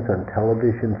seconds on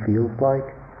television feels like?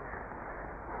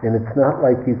 And it's not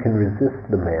like you can resist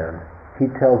the man. He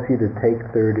tells you to take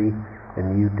 30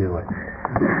 and you do it.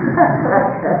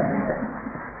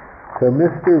 So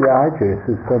Mr. Rogers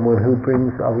is someone who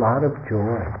brings a lot of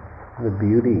joy. The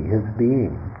beauty, his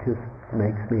being, just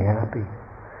makes me happy.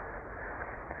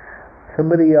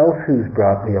 Somebody else who's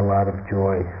brought me a lot of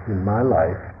joy in my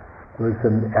life was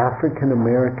an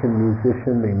African-American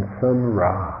musician named Sun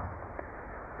Ra.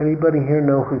 Anybody here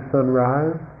know who Sun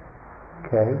Ra is?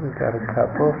 Okay, we've got a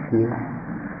couple, few.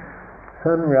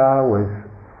 Sun Ra was,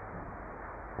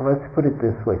 let's put it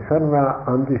this way, Sun Ra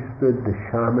understood the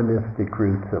shamanistic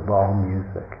roots of all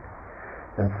music.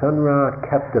 And Sun Ra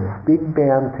kept a big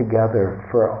band together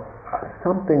for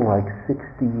something like 60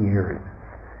 years.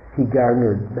 He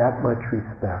garnered that much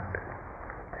respect.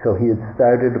 So he had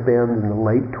started a band in the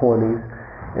late 20s,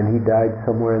 and he died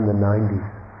somewhere in the 90s.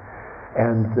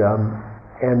 And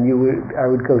I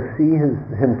would go see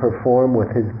him perform with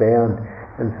his band,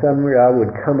 and Sun Ra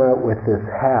would come out with this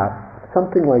hat,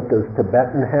 something like those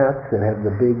Tibetan hats that have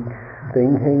the big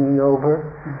thing hanging over,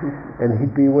 and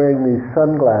he'd be wearing these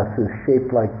sunglasses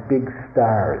shaped like big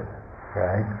stars,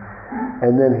 right?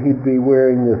 And then he'd be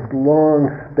wearing this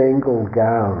long spangled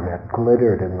gown that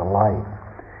glittered in the light,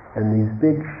 and these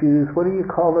big shoes. What do you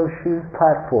call those shoes?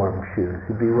 Platform shoes.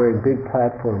 He'd be wearing big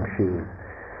platform shoes.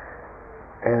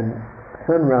 And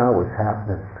Sun Ra was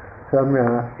happening. Sun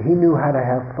Ra, he knew how to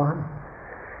have fun,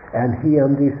 and he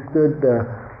understood the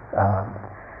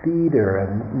theater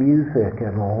and music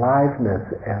and aliveness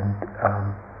and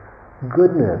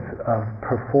goodness of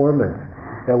performance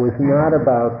that was not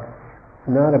about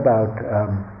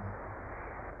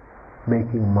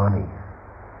making money.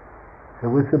 It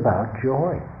was about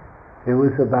joy. It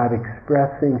was about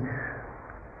expressing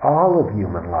all of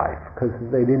human life, because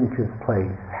they didn't just play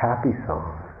happy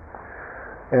songs.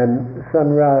 And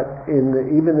Sun Ra,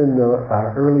 even in the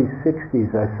early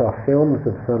 60s, I saw films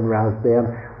of Sun Ra's band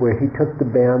where he took the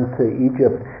band to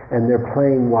Egypt and they're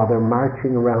playing while they're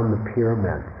marching around the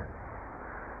pyramids.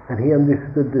 And he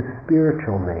understood the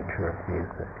spiritual nature of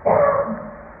music.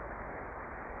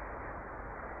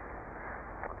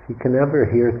 You can ever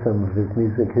hear some of his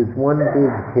music. His one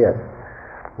big hit,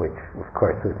 which of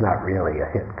course was not really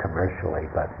a hit commercially,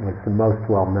 but was the most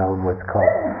well-known, was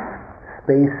called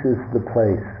Space is the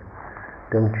Place,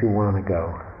 Don't You Want to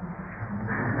Go?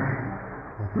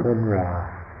 Sun Ra.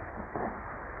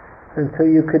 And so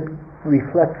you could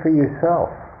reflect for yourself,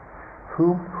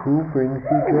 who brings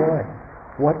you joy?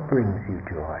 What brings you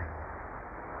joy?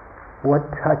 What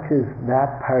touches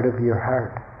that part of your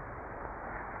heart?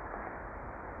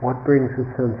 What brings a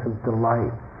sense of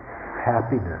delight,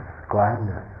 happiness,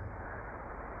 gladness?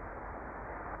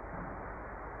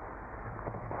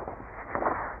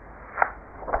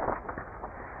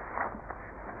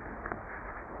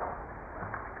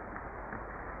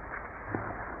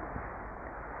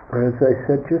 As I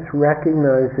said, just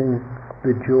recognizing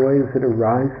the joy as it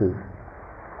arises.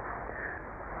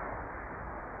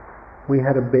 We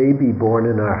had a baby born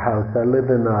in our house. I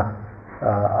live in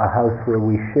a house where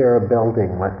we share a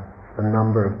building with a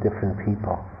number of different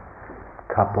people,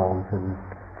 couples and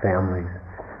families.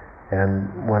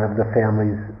 And one of the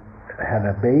families had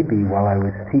a baby while I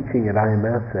was teaching at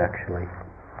IMS, actually,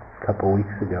 a couple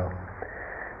weeks ago.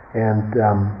 And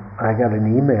I got an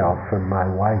email from my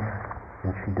wife,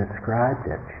 and she described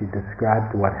it. She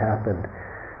described what happened.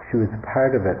 She was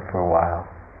part of it for a while.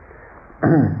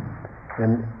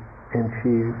 and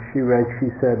she writes,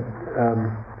 she said,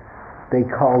 they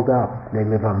called up. They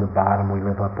live on the bottom, we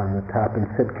live up on the top, and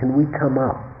said, can we come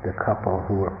up, the couple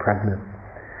who were pregnant?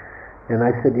 And I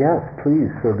said, yes,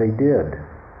 please. So they did.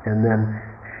 And then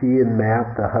she and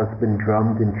Matt, the husband,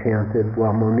 drummed and chanted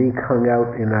while Monique hung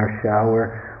out in our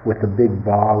shower with a big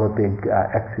ball, a big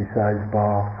exercise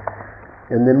ball.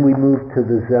 And then we moved to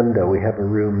the Zendo. We have a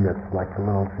room that's like a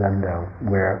little Zendo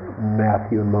where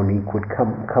Matthew and Monique would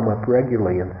come up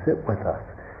regularly and sit with us.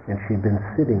 And she'd been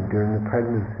sitting during the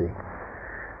pregnancy.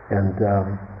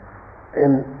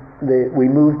 We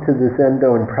moved to the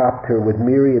Zendo and propped her with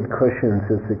myriad cushions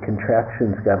as the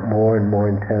contractions got more and more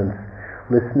intense,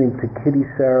 listening to Kitty,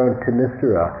 Sarah, and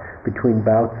Tanisara between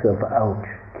bouts of ouch.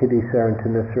 Kitty, Sarah, and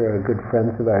Tanisara are good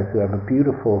friends of ours who have a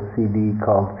beautiful CD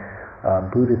called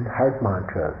Buddhist Heart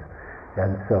Mantras.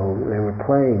 And so they were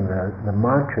playing the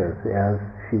mantras as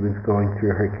she was going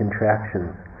through her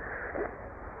contractions.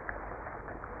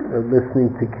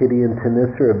 Listening to Kitty and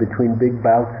Tanisara between big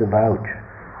bouts of ouch.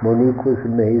 Monique was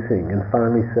amazing and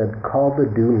finally said, call the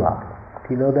doula.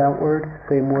 Do you know that word?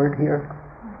 Same word here?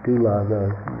 Doula,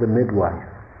 the midwife.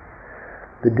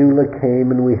 The doula came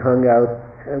and we hung out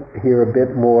here a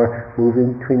bit more,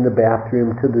 moving between the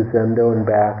bathroom to the Zendo and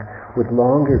back with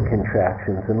longer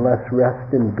contractions and less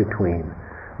rest in between.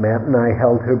 Matt and I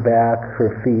held her back,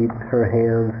 her feet, her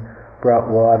hands,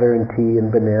 brought water and tea and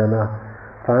banana.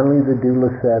 Finally the doula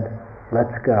said,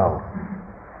 let's go.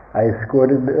 I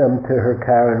escorted them to her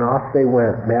car and off they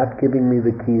went, Matt giving me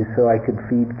the keys so I could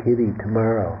feed Kitty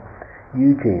tomorrow.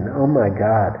 Eugene, oh my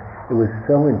God, it was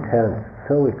so intense,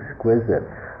 so exquisite.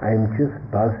 I am just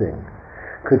buzzing.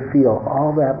 Could feel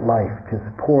all that life just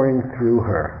pouring through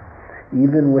her,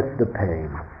 even with the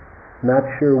pain. Not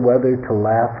sure whether to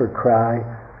laugh or cry,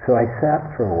 so I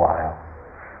sat for a while.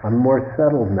 I'm more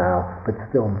settled now, but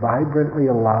still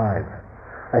vibrantly alive.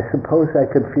 I suppose I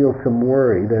could feel some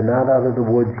worry. They're not out of the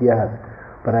woods yet,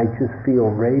 but I just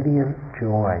feel radiant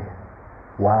joy.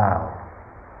 Wow.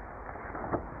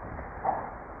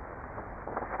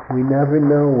 We never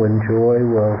know when joy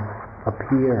will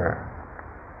appear,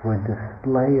 will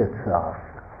display itself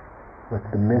with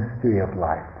the mystery of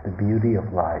life, the beauty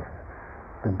of life,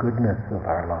 the goodness of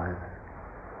our lives.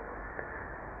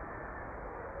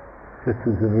 This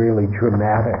is a really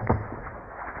dramatic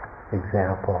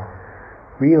example.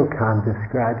 Ryokan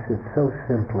describes it so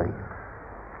simply.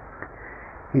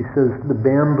 He says, the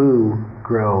bamboo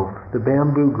grove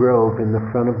in the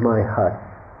front of my hut,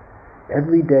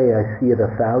 every day I see it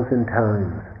 1,000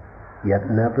 times, yet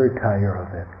never tire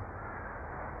of it.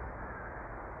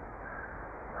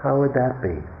 How would that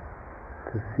be?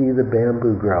 To see the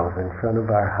bamboo grove in front of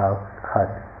our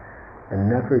hut and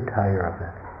never tire of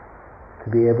it. To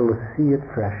be able to see it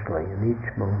freshly in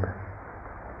each moment.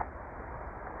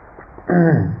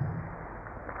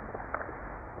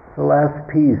 The last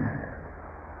piece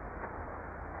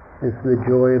is the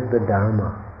joy of the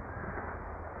Dharma.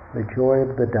 The joy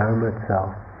of the Dharma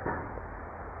itself.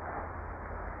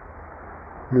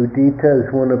 Mudita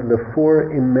is one of the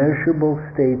 4 immeasurable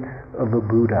states of a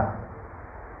Buddha.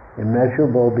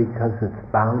 Immeasurable because it's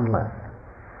boundless.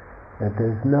 That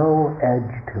there's no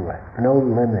edge to it, no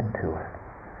limit to it.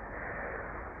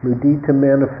 Mudita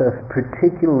manifests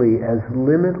particularly as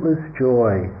limitless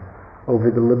joy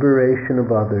over the liberation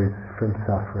of others from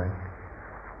suffering.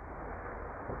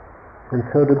 And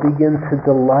so to begin to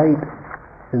delight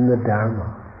in the Dharma,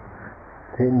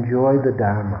 to enjoy the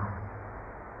Dharma,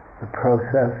 the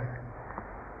process,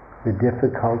 the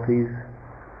difficulties.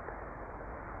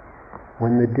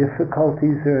 When the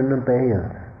difficulties are in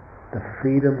abeyance, the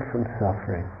freedom from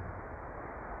suffering,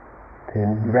 to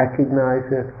recognize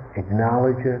it,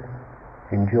 acknowledge it,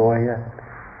 enjoy it,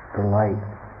 delight.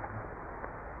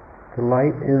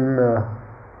 Delight in the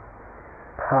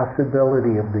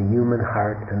possibility of the human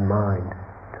heart and mind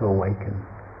to awaken.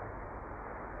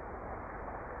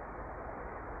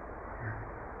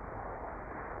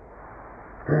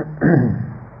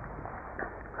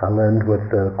 I'll end with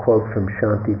a quote from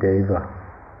Shantideva.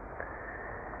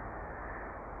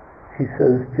 He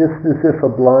says, just as if a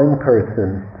blind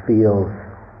person feels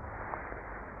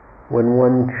when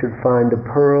one should find a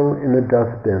pearl in a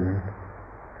dustbin,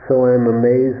 so I am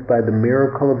amazed by the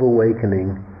miracle of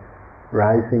awakening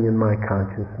rising in my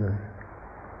consciousness.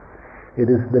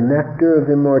 It is the nectar of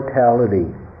immortality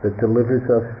that delivers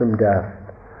us from death,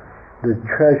 the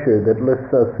treasure that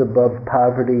lifts us above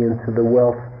poverty into the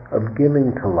wealth of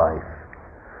giving to life,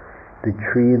 the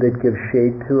tree that gives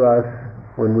shade to us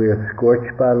when we are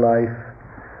scorched by life,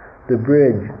 the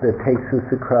bridge that takes us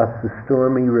across the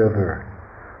stormy river,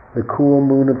 the cool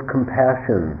moon of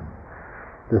compassion,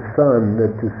 the sun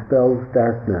that dispels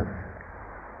darkness,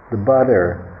 the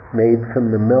butter made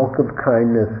from the milk of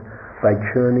kindness by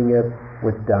churning it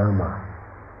with Dharma.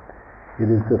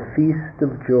 It is a feast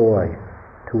of joy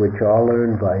to which all are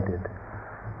invited.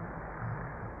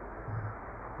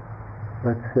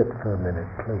 Let's sit for a minute,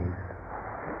 please.